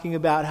was talking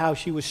about how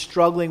she was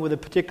struggling with a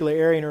particular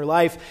area in her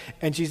life,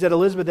 and she said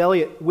Elizabeth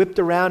Elliot whipped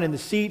around in the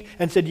seat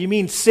and said, "You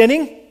mean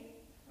sinning?"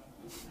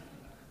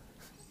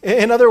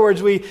 In other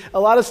words, a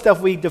lot of stuff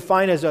we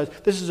define as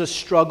this is a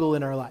struggle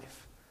in our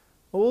life.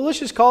 Well, let's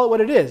just call it what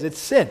it is. It's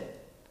sin.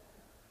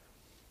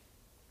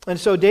 And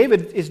so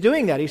David is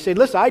doing that. He said,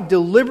 listen, I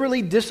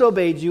deliberately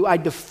disobeyed you. I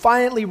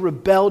defiantly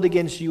rebelled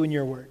against you and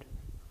your word.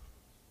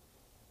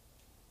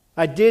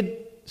 I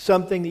did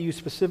something that you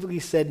specifically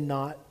said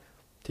not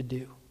to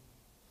do.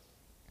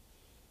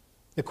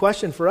 The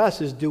question for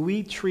us is, do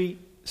we treat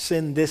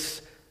sin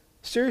this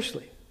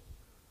seriously?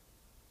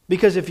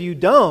 Because if you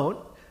don't,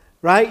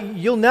 right,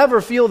 you'll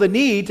never feel the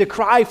need to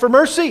cry for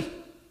mercy.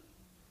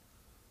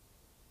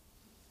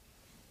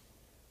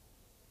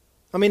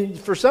 I mean,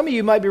 for some of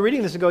you might be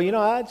reading this and go,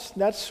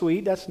 that's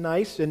sweet, that's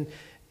nice, and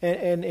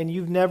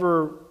you've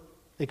never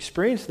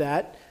experienced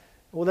that.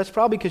 Well, that's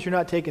probably because you're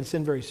not taking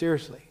sin very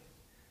seriously.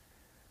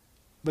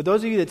 But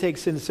those of you that take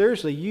sin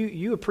seriously,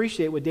 you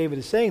appreciate what David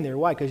is saying there.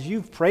 Why? Because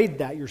you've prayed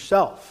that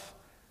yourself.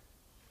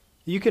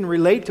 You can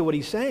relate to what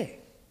he's saying.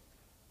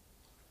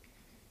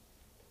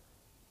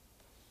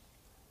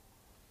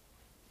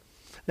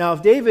 Now,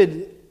 if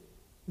David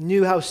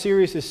knew how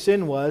serious his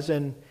sin was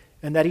and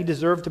that he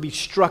deserved to be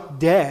struck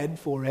dead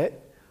for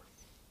it,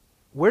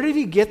 where did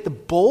he get the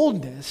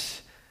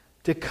boldness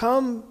to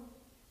come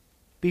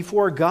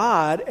before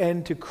God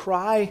and to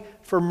cry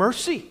for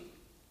mercy?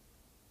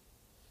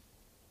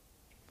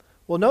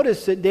 Well,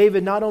 notice that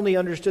David not only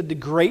understood the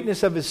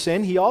greatness of his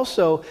sin, he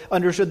also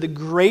understood the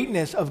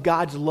greatness of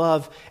God's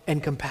love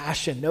and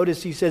compassion.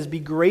 Notice he says, "Be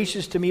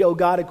gracious to me, O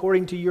God,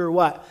 according to your"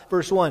 what?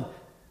 Verse 1.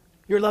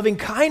 "Your loving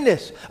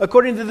kindness,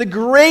 according to the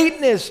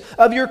greatness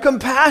of your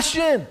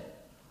compassion."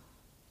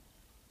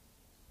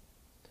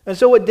 And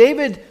so what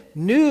David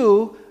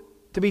knew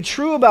to be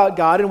true about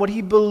God and what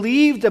he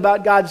believed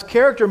about God's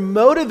character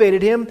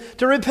motivated him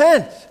to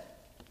repent.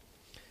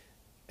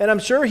 And I'm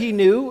sure he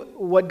knew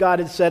what God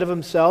had said of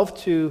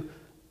himself to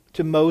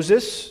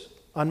Moses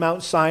on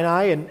Mount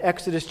Sinai in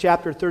Exodus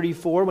chapter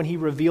 34 when he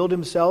revealed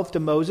himself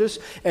to Moses.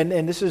 And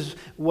this is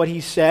what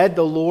he said,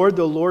 the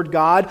Lord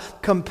God,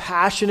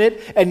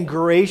 compassionate and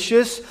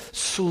gracious,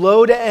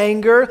 slow to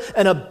anger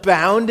and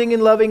abounding in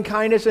loving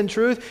kindness and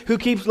truth, who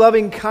keeps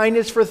loving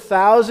kindness for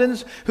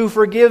thousands, who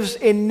forgives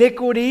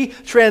iniquity,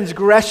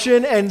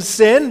 transgression, and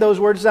sin. Those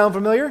words sound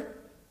familiar?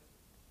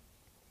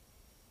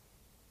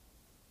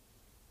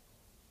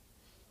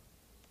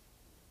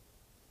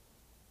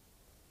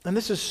 And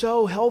this is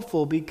so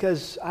helpful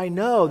because I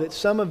know that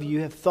some of you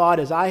have thought,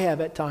 as I have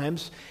at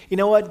times, you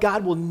know what,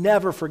 God will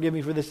never forgive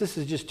me for this. This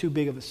is just too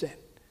big of a sin.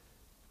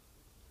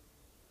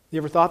 You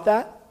ever thought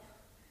that?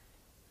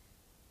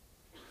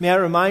 May I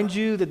remind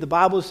you that the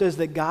Bible says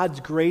that God's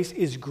grace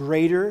is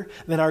greater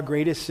than our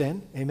greatest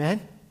sin.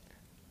 Amen?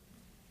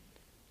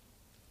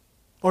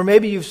 Or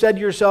maybe you've said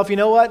to yourself, you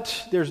know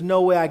what, there's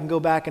no way I can go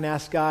back and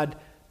ask God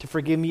to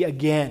forgive me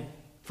again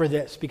for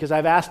this because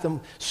I've asked Him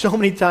so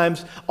many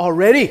times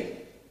already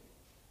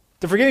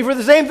to forgive me for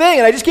the same thing,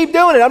 and I just keep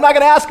doing it. I'm not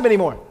going to ask Him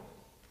anymore.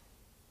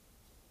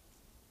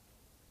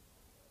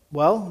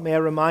 Well, may I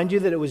remind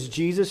you that it was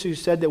Jesus who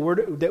said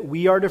that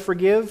we are to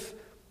forgive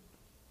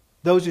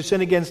those who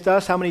sin against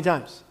us, how many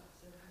times?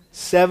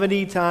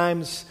 70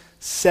 times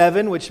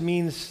 7, which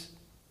means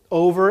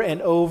over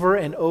and over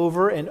and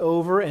over and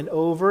over and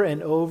over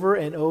and over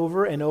and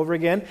over and over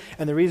again.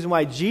 And the reason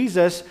why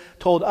Jesus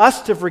told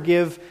us to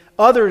forgive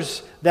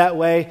others that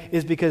way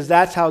is because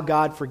that's how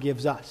God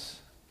forgives us.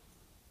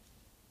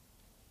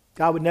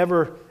 God would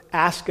never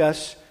ask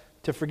us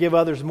to forgive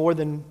others more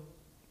than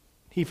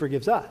He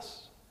forgives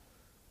us.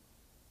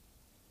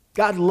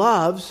 God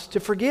loves to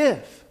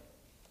forgive.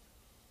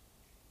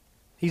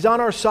 He's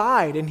on our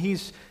side and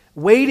He's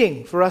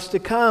waiting for us to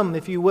come,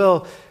 if you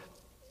will,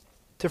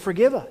 to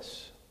forgive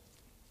us.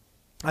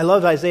 I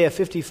love Isaiah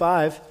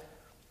 55,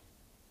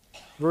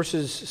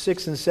 verses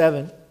 6 and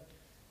 7.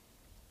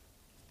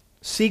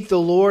 Seek the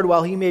Lord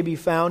while He may be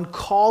found.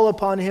 Call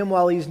upon Him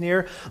while He's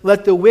near.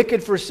 Let the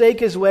wicked forsake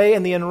his way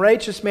and the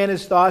unrighteous man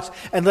his thoughts,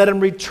 and let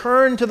him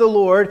return to the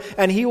Lord,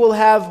 and He will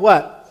have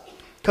what?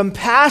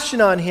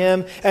 Compassion on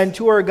him, and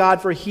to our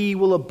God, for He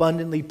will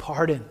abundantly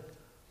pardon.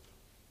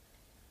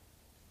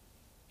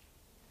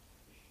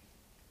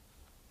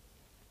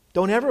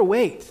 Don't ever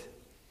wait.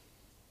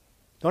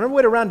 Don't ever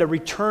wait around to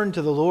return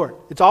to the Lord.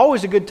 It's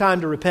always a good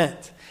time to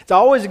repent. It's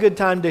always a good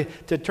time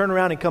to turn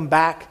around and come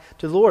back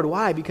to the Lord.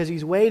 Why? Because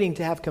He's waiting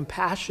to have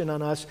compassion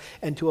on us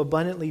and to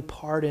abundantly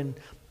pardon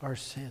our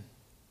sin.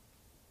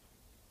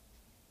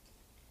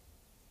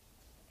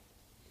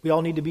 We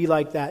all need to be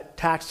like that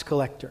tax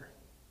collector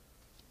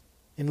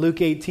in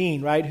Luke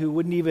 18, right? Who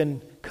wouldn't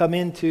even come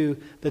into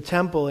the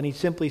temple, and he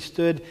simply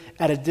stood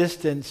at a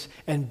distance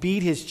and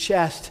beat his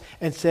chest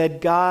and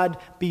said, God,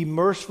 be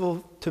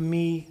merciful to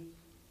me,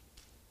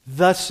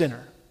 the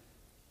sinner.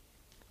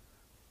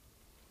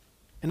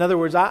 In other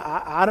words,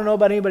 I don't know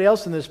about anybody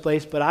else in this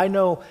place, but I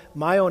know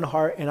my own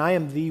heart, and I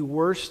am the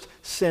worst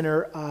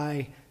sinner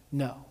I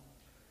know.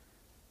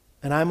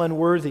 And I'm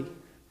unworthy.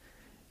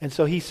 And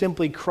so he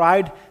simply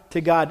cried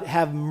to God,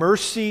 have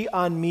mercy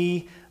on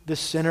me, the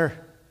sinner.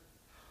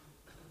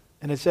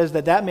 And it says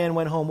that man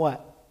went home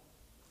what?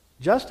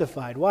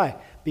 Justified. Why?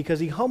 Because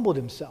he humbled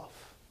himself,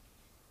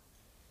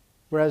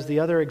 whereas the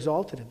other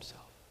exalted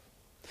himself.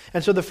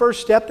 And so the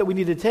first step that we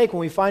need to take when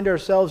we find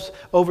ourselves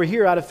over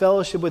here out of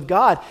fellowship with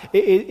God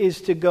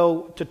is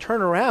to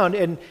turn around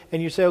and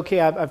you say, okay,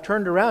 I've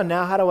turned around,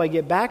 now how do I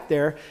get back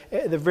there?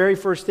 The very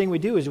first thing we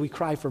do is we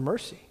cry for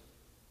mercy.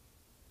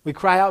 We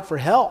cry out for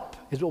help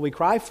is what we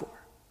cry for.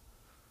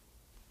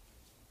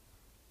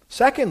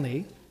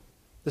 Secondly,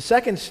 the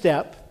second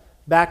step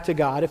back to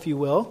God, if you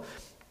will,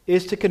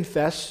 is to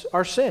confess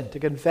our sin. To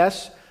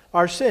confess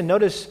our sin.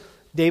 Notice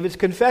David's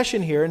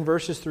confession here in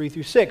verses 3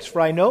 through 6.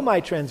 For I know my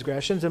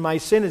transgressions, and my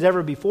sin is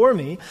ever before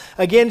me.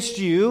 Against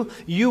you,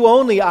 you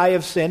only I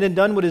have sinned and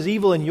done what is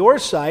evil in your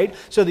sight,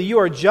 so that you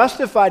are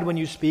justified when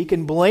you speak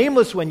and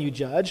blameless when you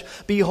judge.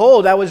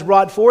 Behold, I was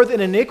brought forth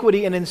in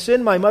iniquity, and in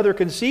sin my mother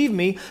conceived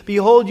me.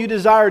 Behold, you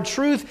desired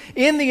truth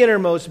in the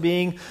innermost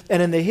being,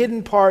 and in the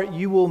hidden part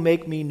you will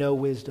make me know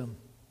wisdom.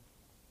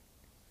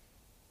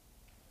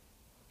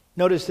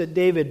 Notice that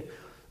David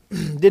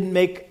didn't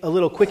make a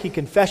little quickie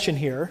confession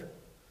here,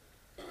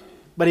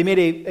 but he made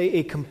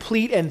a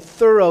complete and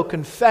thorough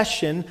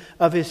confession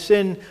of his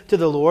sin to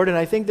the Lord. And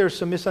I think there's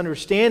some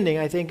misunderstanding,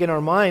 in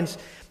our minds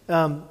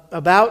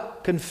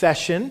about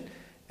confession,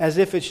 as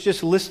if it's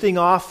just listing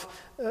off,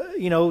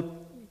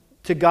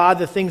 to God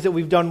the things that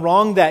we've done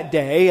wrong that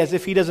day, as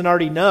if he doesn't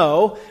already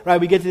know, right?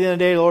 We get to the end of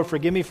the day, Lord,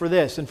 forgive me for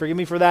this and forgive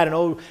me for that. And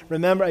oh,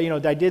 remember,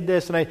 I did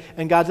this.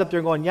 And God's up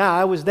there going, yeah,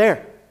 I was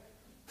there.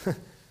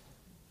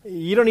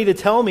 You don't need to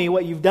tell me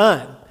what you've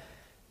done.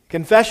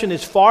 Confession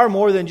is far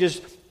more than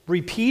just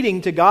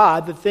repeating to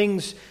God the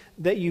things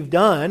that you've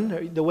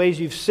done, the ways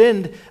you've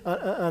sinned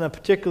on a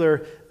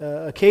particular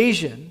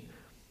occasion.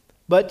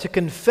 But to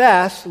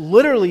confess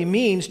literally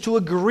means to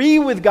agree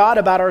with God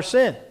about our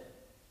sin.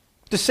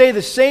 To say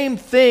the same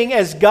thing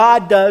as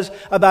God does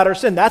about our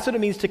sin. That's what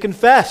it means to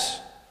confess.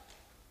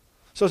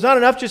 So it's not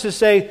enough just to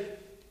say,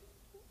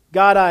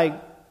 God,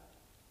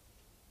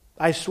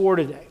 I swore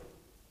today.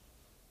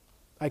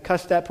 I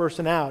cussed that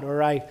person out,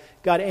 or I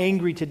got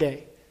angry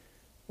today.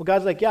 Well,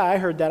 God's like, yeah, I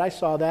heard that, I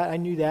saw that, I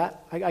knew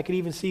that. I could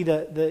even see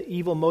the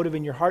evil motive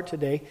in your heart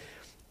today.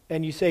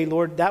 And you say,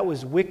 Lord, that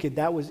was wicked,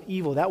 that was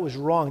evil, that was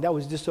wrong, that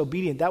was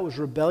disobedient, that was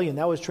rebellion,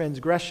 that was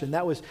transgression,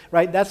 that was,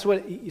 right? That's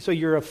what, so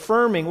you're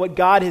affirming what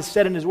God has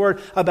said in His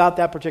Word about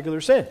that particular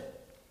sin.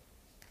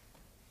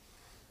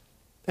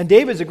 And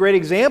David's a great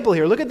example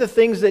here. Look at the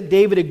things that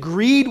David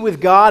agreed with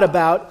God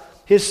about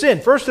his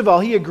sin. First of all,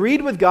 he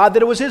agreed with God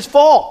that it was his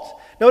fault.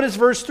 Notice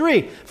verse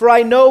 3. For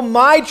I know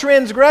my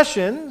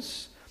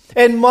transgressions,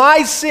 and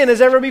my sin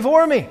is ever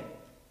before me.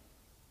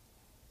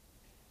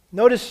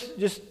 Notice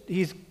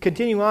he's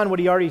continuing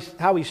on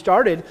how he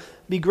started.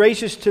 Be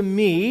gracious to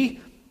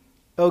me,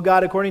 O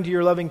God, according to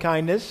your loving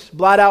kindness.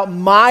 Blot out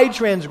my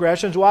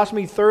transgressions. Wash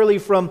me thoroughly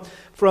from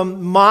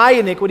my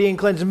iniquity and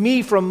cleanse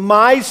me from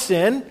my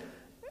sin.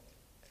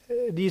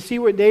 Do you see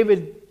what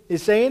David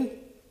is saying?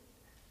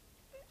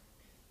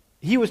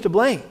 He was to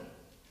blame.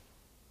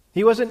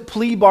 He wasn't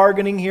plea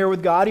bargaining here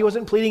with God. He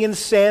wasn't pleading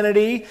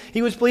insanity.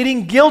 He was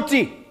pleading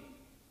guilty.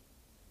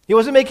 He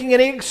wasn't making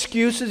any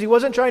excuses. He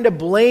wasn't trying to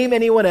blame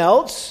anyone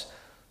else.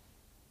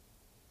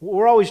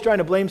 We're always trying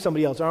to blame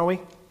somebody else, aren't we?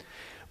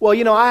 Well,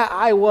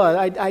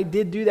 I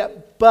did do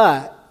that,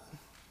 but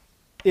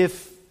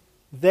if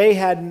they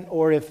hadn't,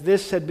 or if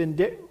this had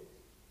been...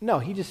 No,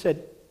 he just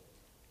said,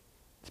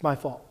 it's my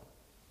fault.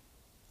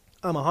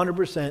 I'm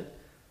 100%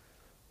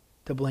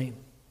 to blame.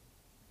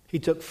 He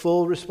took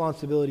full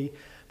responsibility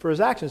for his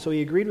actions. So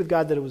he agreed with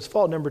God that it was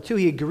fault. Number 2,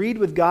 he agreed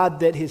with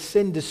God that his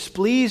sin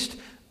displeased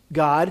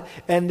God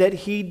and that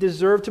he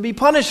deserved to be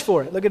punished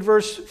for it. Look at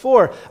verse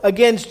 4.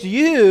 Against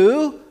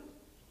you,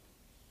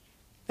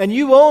 and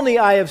you only,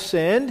 I have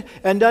sinned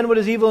and done what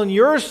is evil in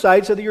your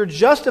sight, so that you're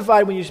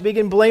justified when you speak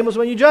and blameless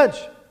when you judge.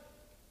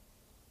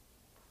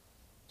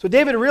 So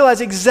David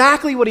realized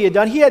exactly what he had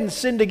done. He hadn't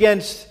sinned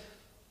against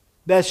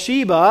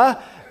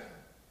Bathsheba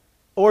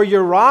or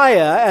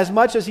Uriah as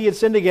much as he had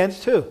sinned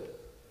against who?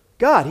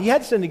 God. He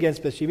had sinned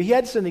against Bathsheba. He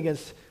had sinned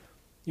against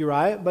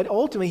Uriah, but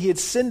ultimately he had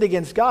sinned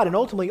against God, and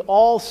ultimately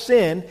all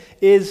sin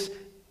is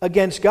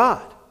against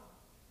God.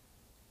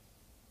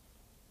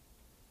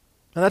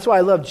 And that's why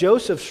I love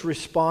Joseph's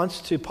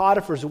response to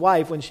Potiphar's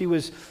wife when she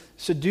was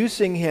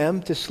seducing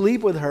him to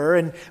sleep with her.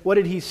 And what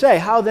did he say?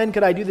 How then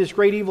could I do this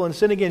great evil and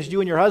sin against you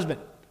and your husband?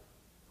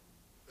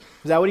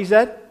 Is that what he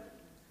said?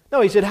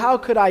 No, he said, how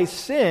could I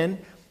sin?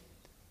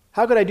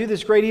 How could I do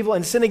this great evil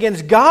and sin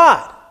against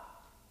God?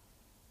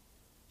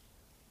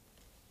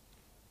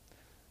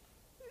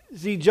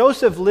 See,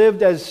 Joseph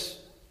lived as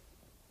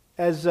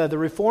the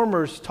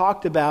Reformers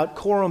talked about,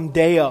 coram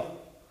Deo,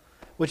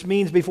 which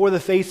means before the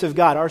face of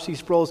God. R.C.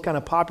 Sproul has kind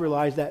of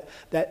popularized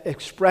that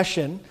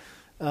expression.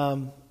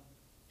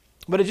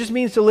 But it just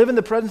means to live in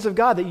the presence of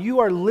God, that you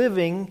are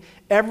living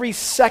every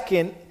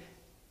second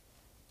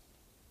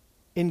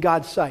in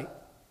God's sight.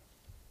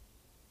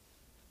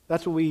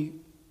 That's what we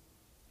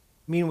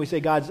mean when we say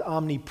God's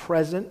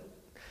omnipresent.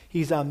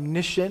 He's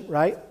omniscient,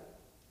 right?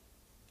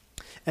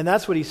 And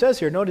that's what he says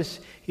here. Notice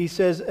he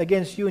says,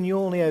 against you and you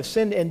only I have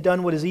sinned and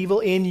done what is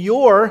evil in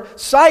your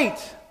sight.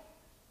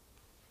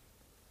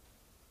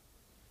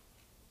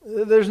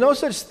 There's no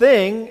such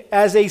thing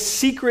as a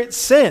secret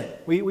sin.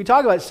 We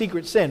talk about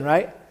secret sin,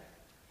 right?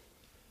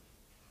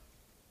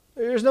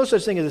 There's no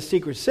such thing as a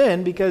secret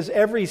sin, because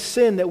every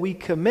sin that we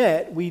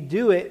commit, we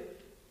do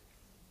it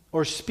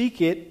or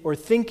speak it or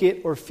think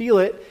it or feel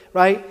it,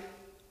 right,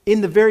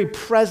 in the very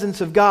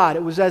presence of God.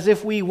 It was as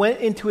if we went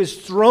into his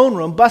throne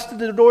room, busted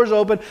the doors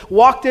open,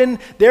 walked in,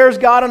 there's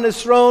God on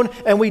his throne,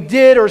 and we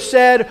did or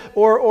said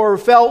or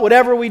felt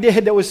whatever we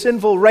did that was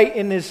sinful right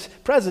in his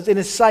presence, in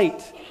his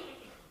sight.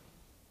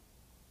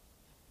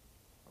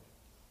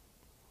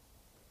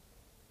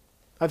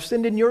 I've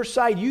sinned in your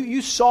sight.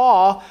 You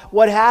saw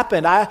what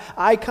happened.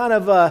 I kind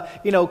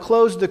of,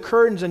 closed the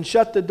curtains and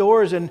shut the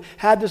doors and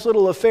had this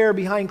little affair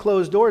behind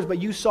closed doors,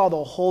 but you saw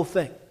the whole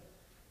thing.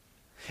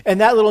 And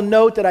that little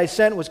note that I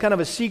sent was kind of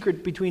a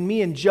secret between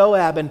me and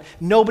Joab, and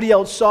nobody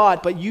else saw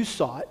it, but you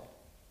saw it.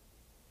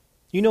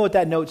 You know what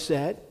that note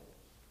said.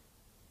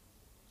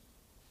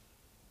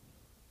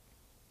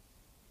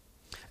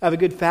 I have a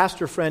good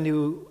pastor friend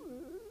who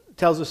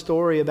tells a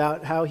story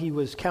about how he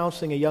was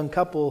counseling a young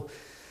couple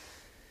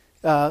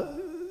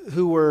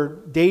who were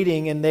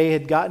dating, and they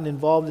had gotten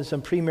involved in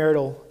some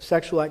premarital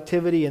sexual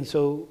activity, and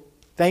so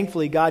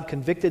thankfully God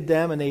convicted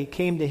them, and they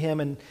came to him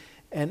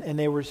and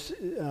they were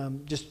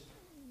just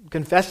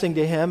confessing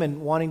to him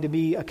and wanting to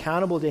be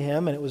accountable to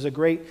him, and it was a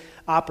great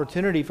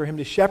opportunity for him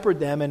to shepherd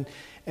them,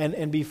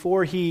 and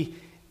before he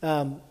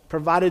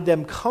provided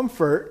them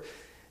comfort,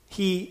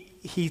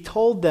 he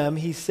told them,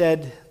 he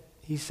said,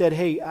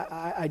 hey,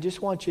 I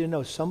just want you to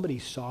know somebody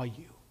saw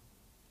you.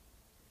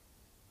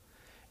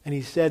 And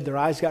he said their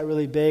eyes got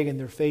really big and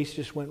their face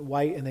just went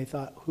white, and they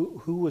thought,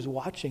 who was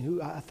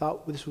watching? I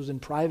thought this was in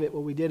private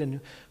what we did,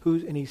 and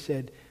he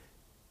said,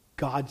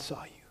 God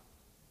saw you.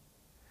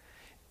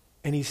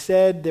 And he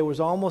said there was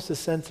almost a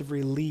sense of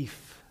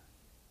relief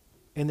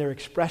in their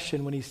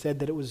expression when he said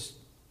that it was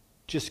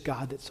just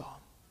God that saw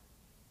him.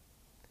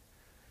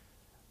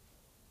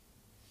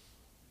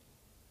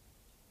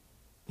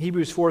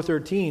 Hebrews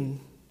 4:13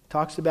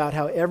 talks about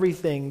how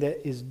everything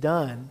that is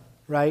done,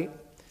 right,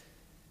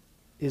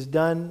 is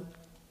done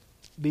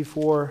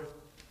before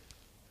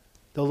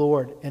the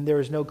Lord. And there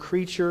is no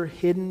creature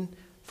hidden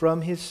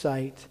from his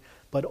sight,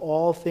 but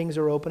all things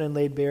are open and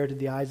laid bare to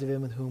the eyes of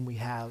him with whom we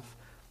have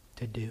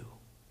to do.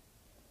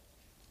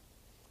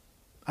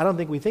 I don't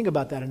think we think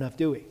about that enough,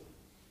 do we?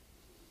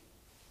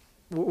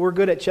 We're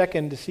good at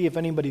checking to see if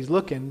anybody's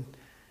looking,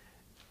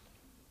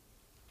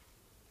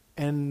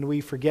 and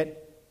we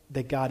forget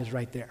that God is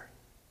right there.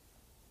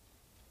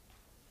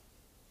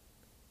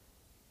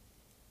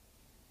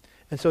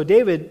 And so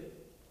David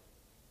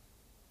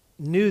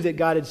knew that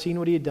God had seen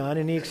what he had done,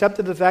 and he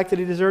accepted the fact that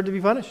he deserved to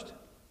be punished.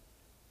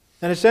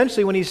 And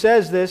essentially when he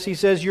says this, he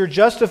says, you're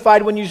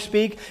justified when you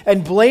speak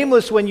and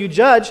blameless when you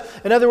judge.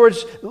 In other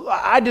words,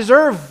 I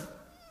deserve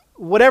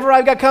whatever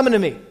I've got coming to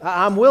me.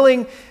 I'm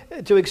willing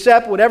to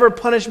accept whatever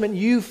punishment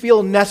you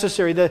feel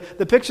necessary.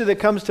 The picture that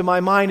comes to my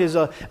mind is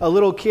a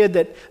little kid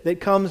that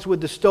comes with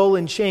the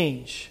stolen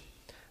change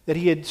that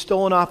he had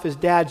stolen off his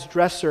dad's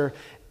dresser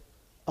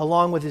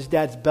along with his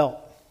dad's belt.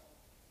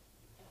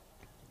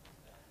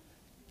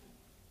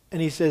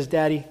 And he says,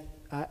 Daddy,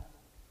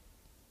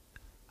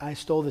 I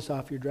stole this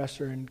off your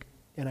dresser,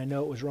 and I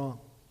know it was wrong.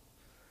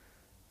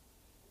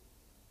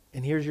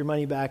 And here's your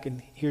money back,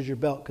 and here's your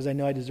belt, because I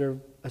know I deserve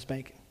a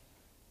spanking.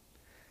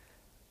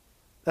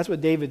 That's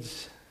what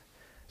David's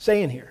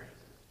saying here.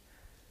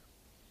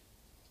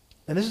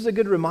 And this is a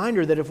good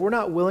reminder that if we're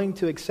not willing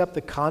to accept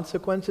the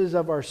consequences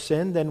of our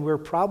sin, then we're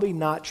probably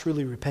not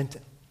truly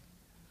repentant.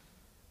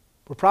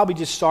 We're probably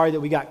just sorry that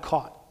we got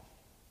caught.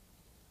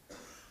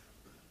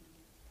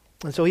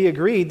 And so he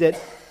agreed that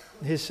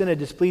his sin had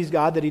displeased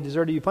God, that he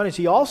deserved to be punished.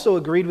 He also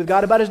agreed with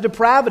God about his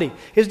depravity.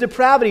 His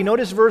depravity,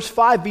 notice verse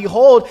 5,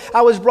 behold,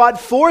 I was brought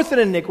forth in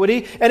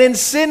iniquity, and in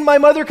sin my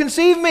mother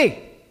conceived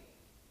me.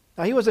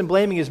 Now he wasn't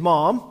blaming his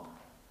mom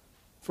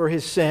for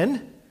his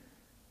sin.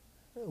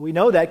 We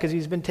know that because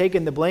he's been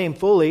taking the blame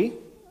fully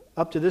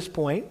up to this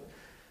point.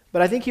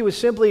 But I think he was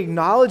simply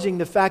acknowledging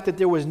the fact that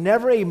there was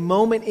never a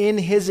moment in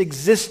his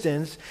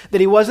existence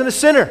that he wasn't a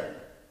sinner.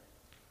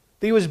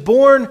 That he was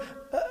born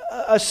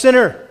a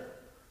sinner.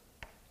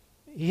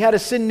 He had a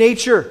sin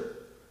nature.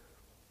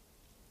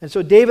 And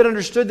so David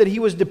understood that he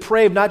was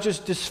depraved, not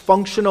just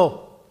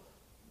dysfunctional.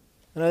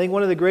 And I think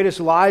one of the greatest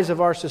lies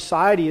of our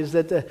society is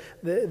that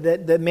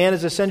that man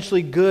is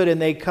essentially good,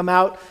 and they come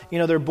out,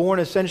 they're born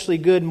essentially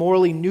good,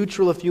 morally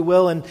neutral, if you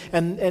will, and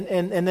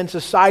then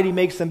society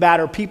makes them bad,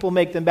 or people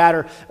make them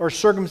bad, or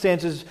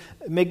circumstances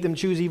make them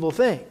choose evil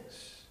things.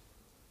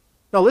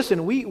 No,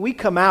 listen, we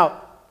come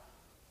out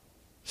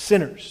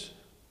sinners.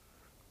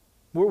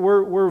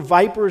 We're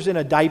vipers in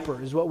a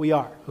diaper is what we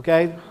are,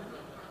 okay?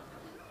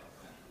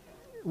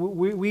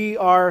 We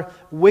are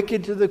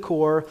wicked to the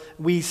core.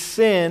 We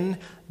sin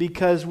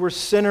because we're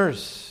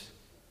sinners.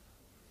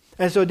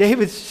 And so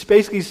David's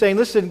basically saying,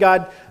 listen,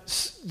 God,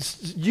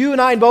 you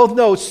and I both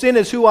know sin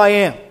is who I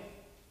am.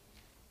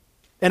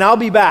 And I'll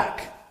be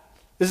back.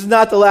 This is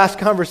not the last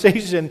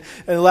conversation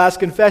and the last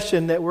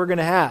confession that we're going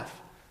to have.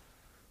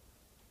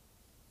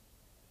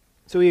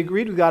 So he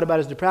agreed with God about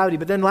his depravity.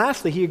 But then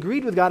lastly, he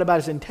agreed with God about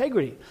his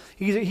integrity.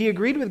 He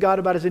agreed with God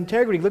about his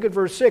integrity. Look at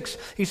verse 6.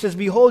 He says,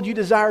 behold, you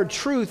desire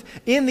truth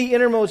in the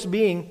innermost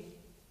being,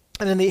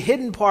 and in the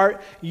hidden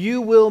part,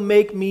 you will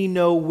make me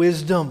know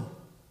wisdom.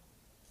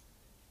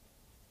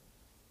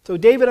 So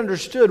David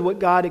understood what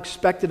God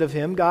expected of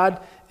him.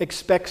 God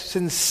expects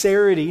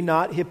sincerity,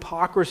 not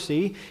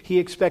hypocrisy. He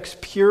expects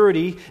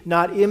purity,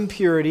 not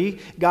impurity.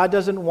 God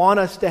doesn't want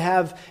us to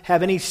have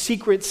any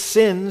secret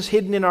sins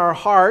hidden in our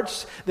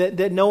hearts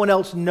that no one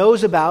else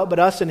knows about but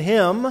us and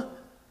Him.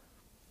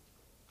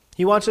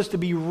 He wants us to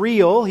be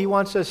real. He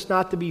wants us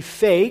not to be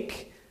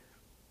fake.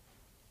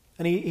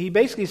 And he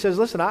basically says,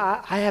 listen,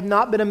 I have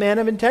not been a man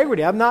of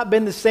integrity. I've not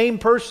been the same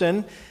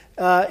person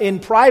in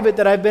private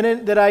that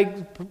I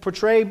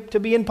portray to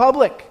be in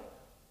public.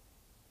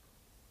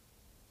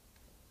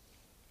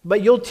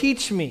 But you'll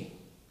teach me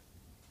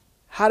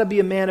how to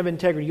be a man of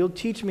integrity. You'll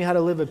teach me how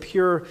to live a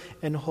pure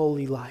and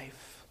holy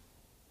life.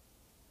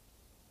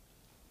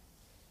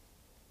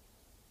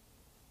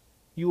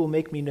 You will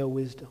make me know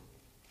wisdom.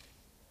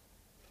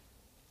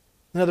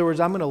 In other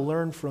words, I'm going to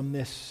learn from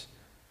this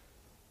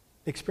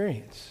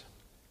experience.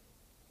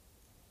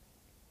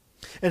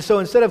 And so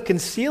instead of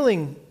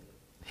concealing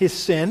his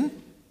sin,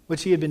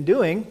 which he had been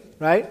doing,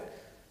 right?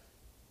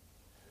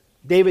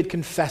 David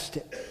confessed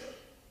it.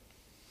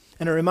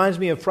 And it reminds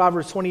me of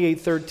Proverbs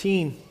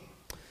 28:13,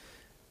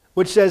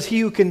 which says, he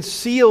who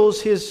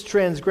conceals his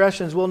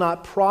transgressions will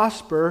not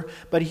prosper,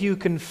 but he who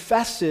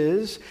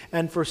confesses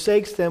and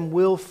forsakes them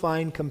will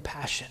find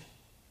compassion.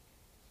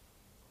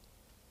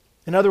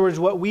 In other words,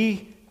 what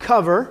we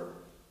cover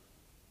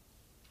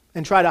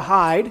and try to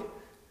hide,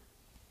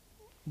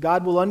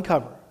 God will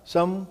uncover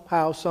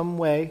somehow, some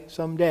way,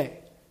 someday.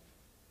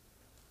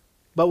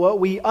 But what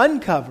we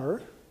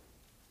uncover,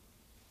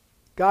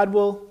 God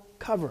will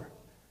cover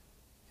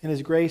in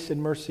His grace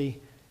and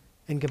mercy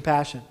and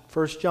compassion.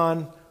 1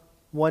 John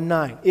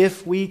 1:9.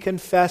 If we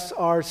confess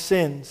our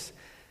sins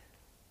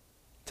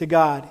to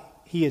God,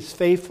 He is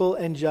faithful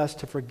and just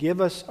to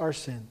forgive us our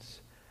sins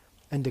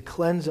and to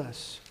cleanse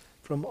us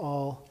from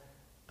all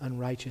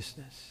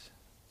unrighteousness.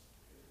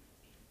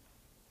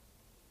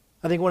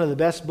 I think one of the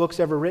best books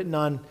ever written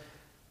on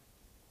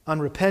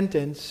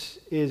repentance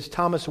is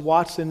Thomas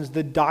Watson's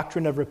The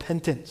Doctrine of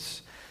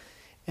Repentance.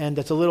 And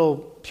it's a little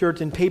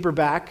Puritan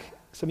paperback,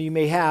 some of you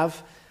may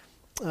have.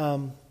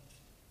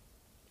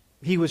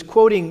 He was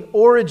quoting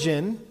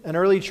Origen, an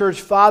early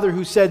church father,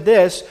 who said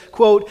this,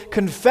 quote,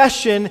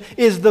 confession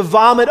is the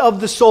vomit of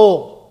the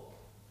soul.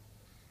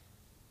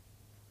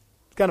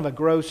 It's kind of a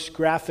gross,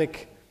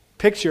 graphic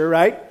picture,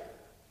 right?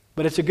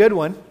 But it's a good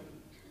one.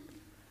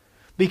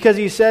 Because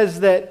he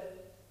says that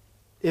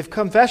if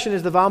confession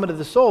is the vomit of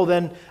the soul,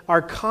 then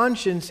our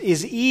conscience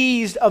is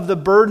eased of the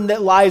burden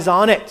that lies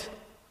on it.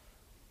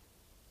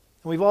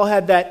 And we've all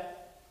had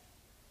that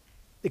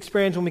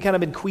experience when we kind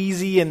of been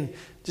queasy and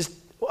just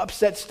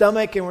upset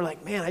stomach, and we're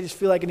like, man, I just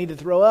feel like I need to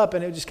throw up,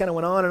 and it just kind of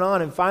went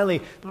on, and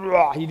finally,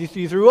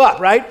 you threw up,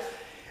 right?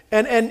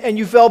 And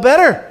you felt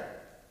better.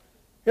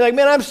 You're like,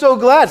 man, I'm so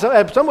glad. So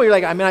at some point, you're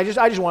like, I mean, I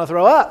just want to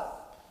throw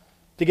up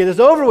to get this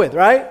over with,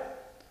 right?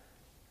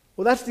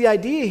 Well, that's the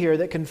idea here,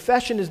 that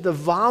confession is the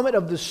vomit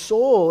of the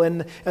soul,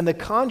 and the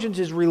conscience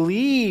is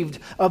relieved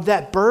of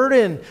that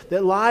burden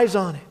that lies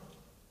on it.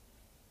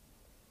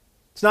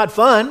 It's not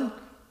fun.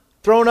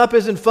 Throwing up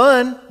isn't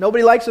fun.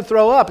 Nobody likes to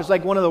throw up. It's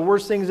like one of the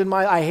worst things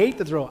I hate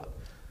to throw up.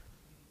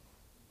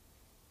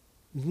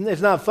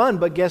 It's not fun,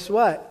 but guess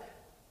what?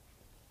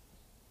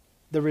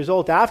 The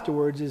result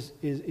afterwards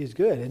is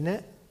good, isn't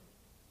it?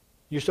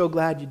 You're so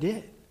glad you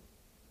did.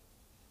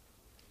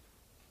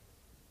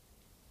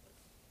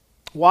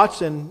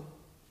 Watson,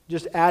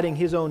 just adding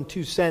his own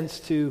 2 cents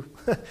to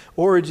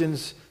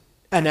Origen's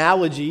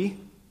analogy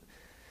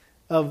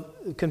of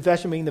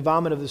confession being the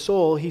vomit of the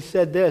soul, he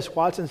said this.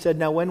 Watson said,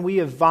 now when we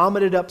have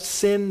vomited up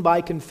sin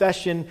by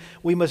confession,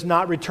 we must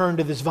not return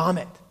to this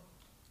vomit.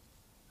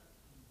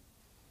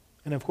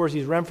 And of course,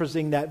 he's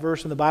referencing that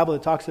verse in the Bible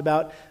that talks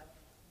about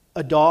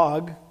a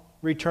dog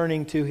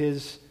returning to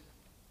his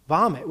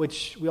vomit,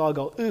 which we all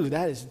go, ooh,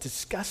 that is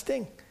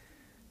disgusting.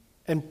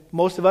 And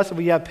most of us, if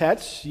we have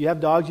pets, you have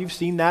dogs, you've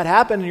seen that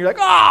happen, and you're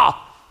like,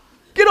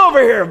 get over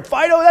here,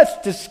 Fido,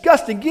 that's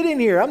disgusting, get in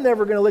here, I'm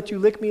never going to let you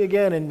lick me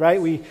again. And right,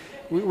 we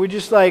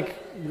just like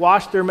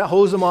wash their,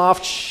 hose them off,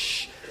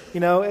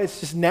 it's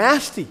just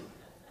nasty.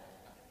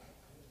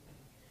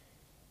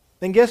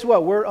 And guess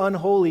what? We're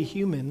unholy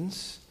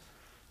humans.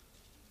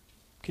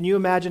 Can you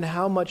imagine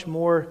how much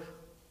more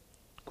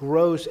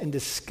gross and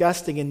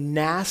disgusting and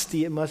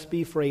nasty it must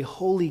be for a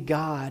holy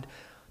God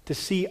to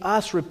see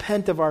us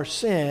repent of our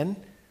sin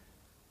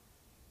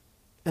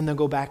and then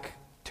go back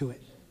to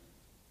it.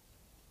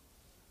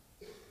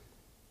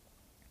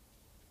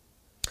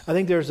 I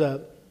think there's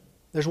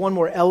one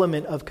more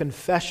element of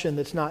confession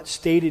that's not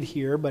stated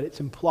here, but it's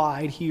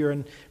implied here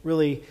and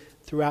really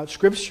throughout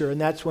Scripture, and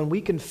that's when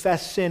we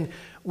confess sin,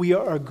 we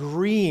are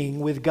agreeing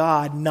with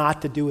God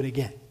not to do it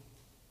again.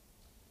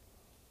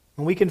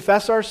 When we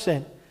confess our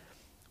sin,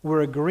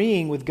 we're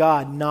agreeing with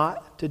God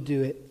not to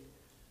do it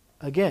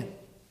again.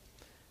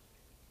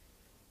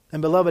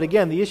 And beloved,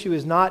 again, the issue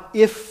is not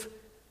if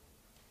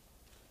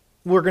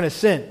we're going to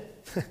sin.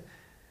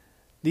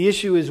 The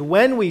issue is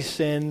when we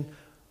sin,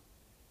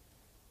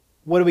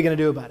 what are we going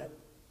to do about it?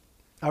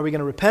 Are we going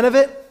to repent of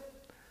it?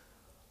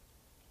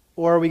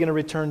 Or are we going to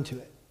return to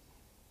it?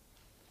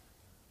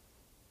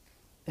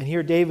 And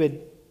here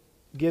David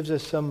gives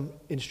us some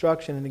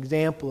instruction, an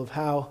example of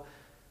how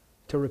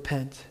to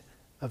repent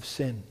of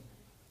sin.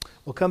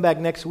 We'll come back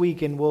next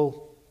week and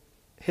we'll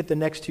hit the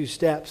next two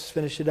steps,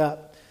 finish it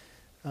up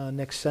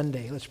next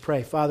Sunday. Let's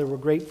pray. Father, we're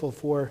grateful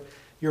for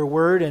your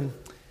word and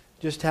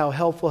just how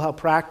helpful, how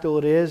practical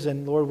it is.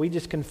 And Lord, we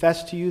just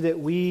confess to you that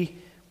we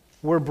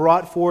were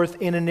brought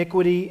forth in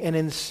iniquity and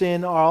in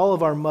sin. All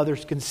of our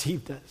mothers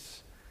conceived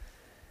us.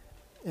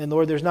 And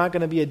Lord, there's not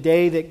going to be a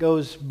day that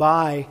goes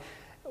by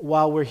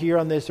while we're here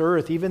on this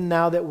earth, even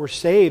now that we're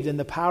saved and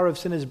the power of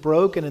sin is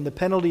broken and the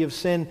penalty of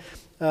sin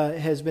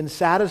has been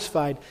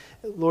satisfied.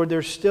 Lord,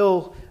 there's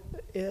still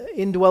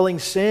indwelling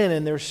sin,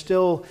 and there's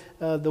still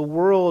the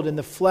world and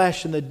the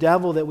flesh and the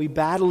devil that we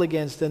battle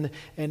against. And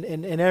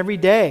every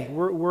day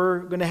we're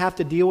going to have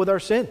to deal with our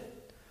sin.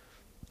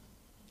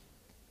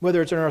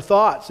 Whether it's in our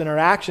thoughts, in our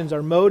actions,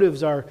 our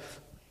motives, our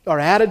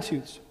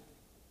attitudes.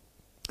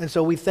 And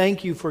so we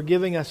thank you for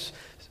giving us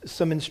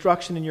some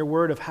instruction in your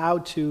word of how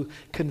to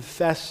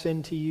confess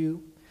sin to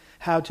you,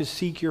 how to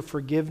seek your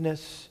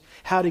forgiveness,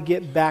 how to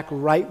get back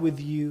right with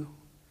you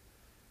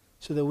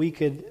so that we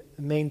could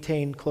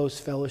maintain close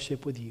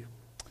fellowship with you.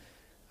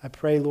 I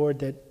pray, Lord,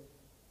 that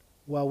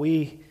while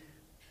we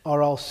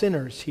are all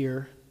sinners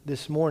here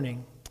this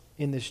morning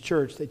in this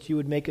church, that you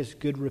would make us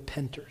good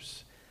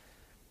repenters.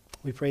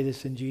 We pray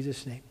this in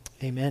Jesus' name.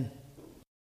 Amen.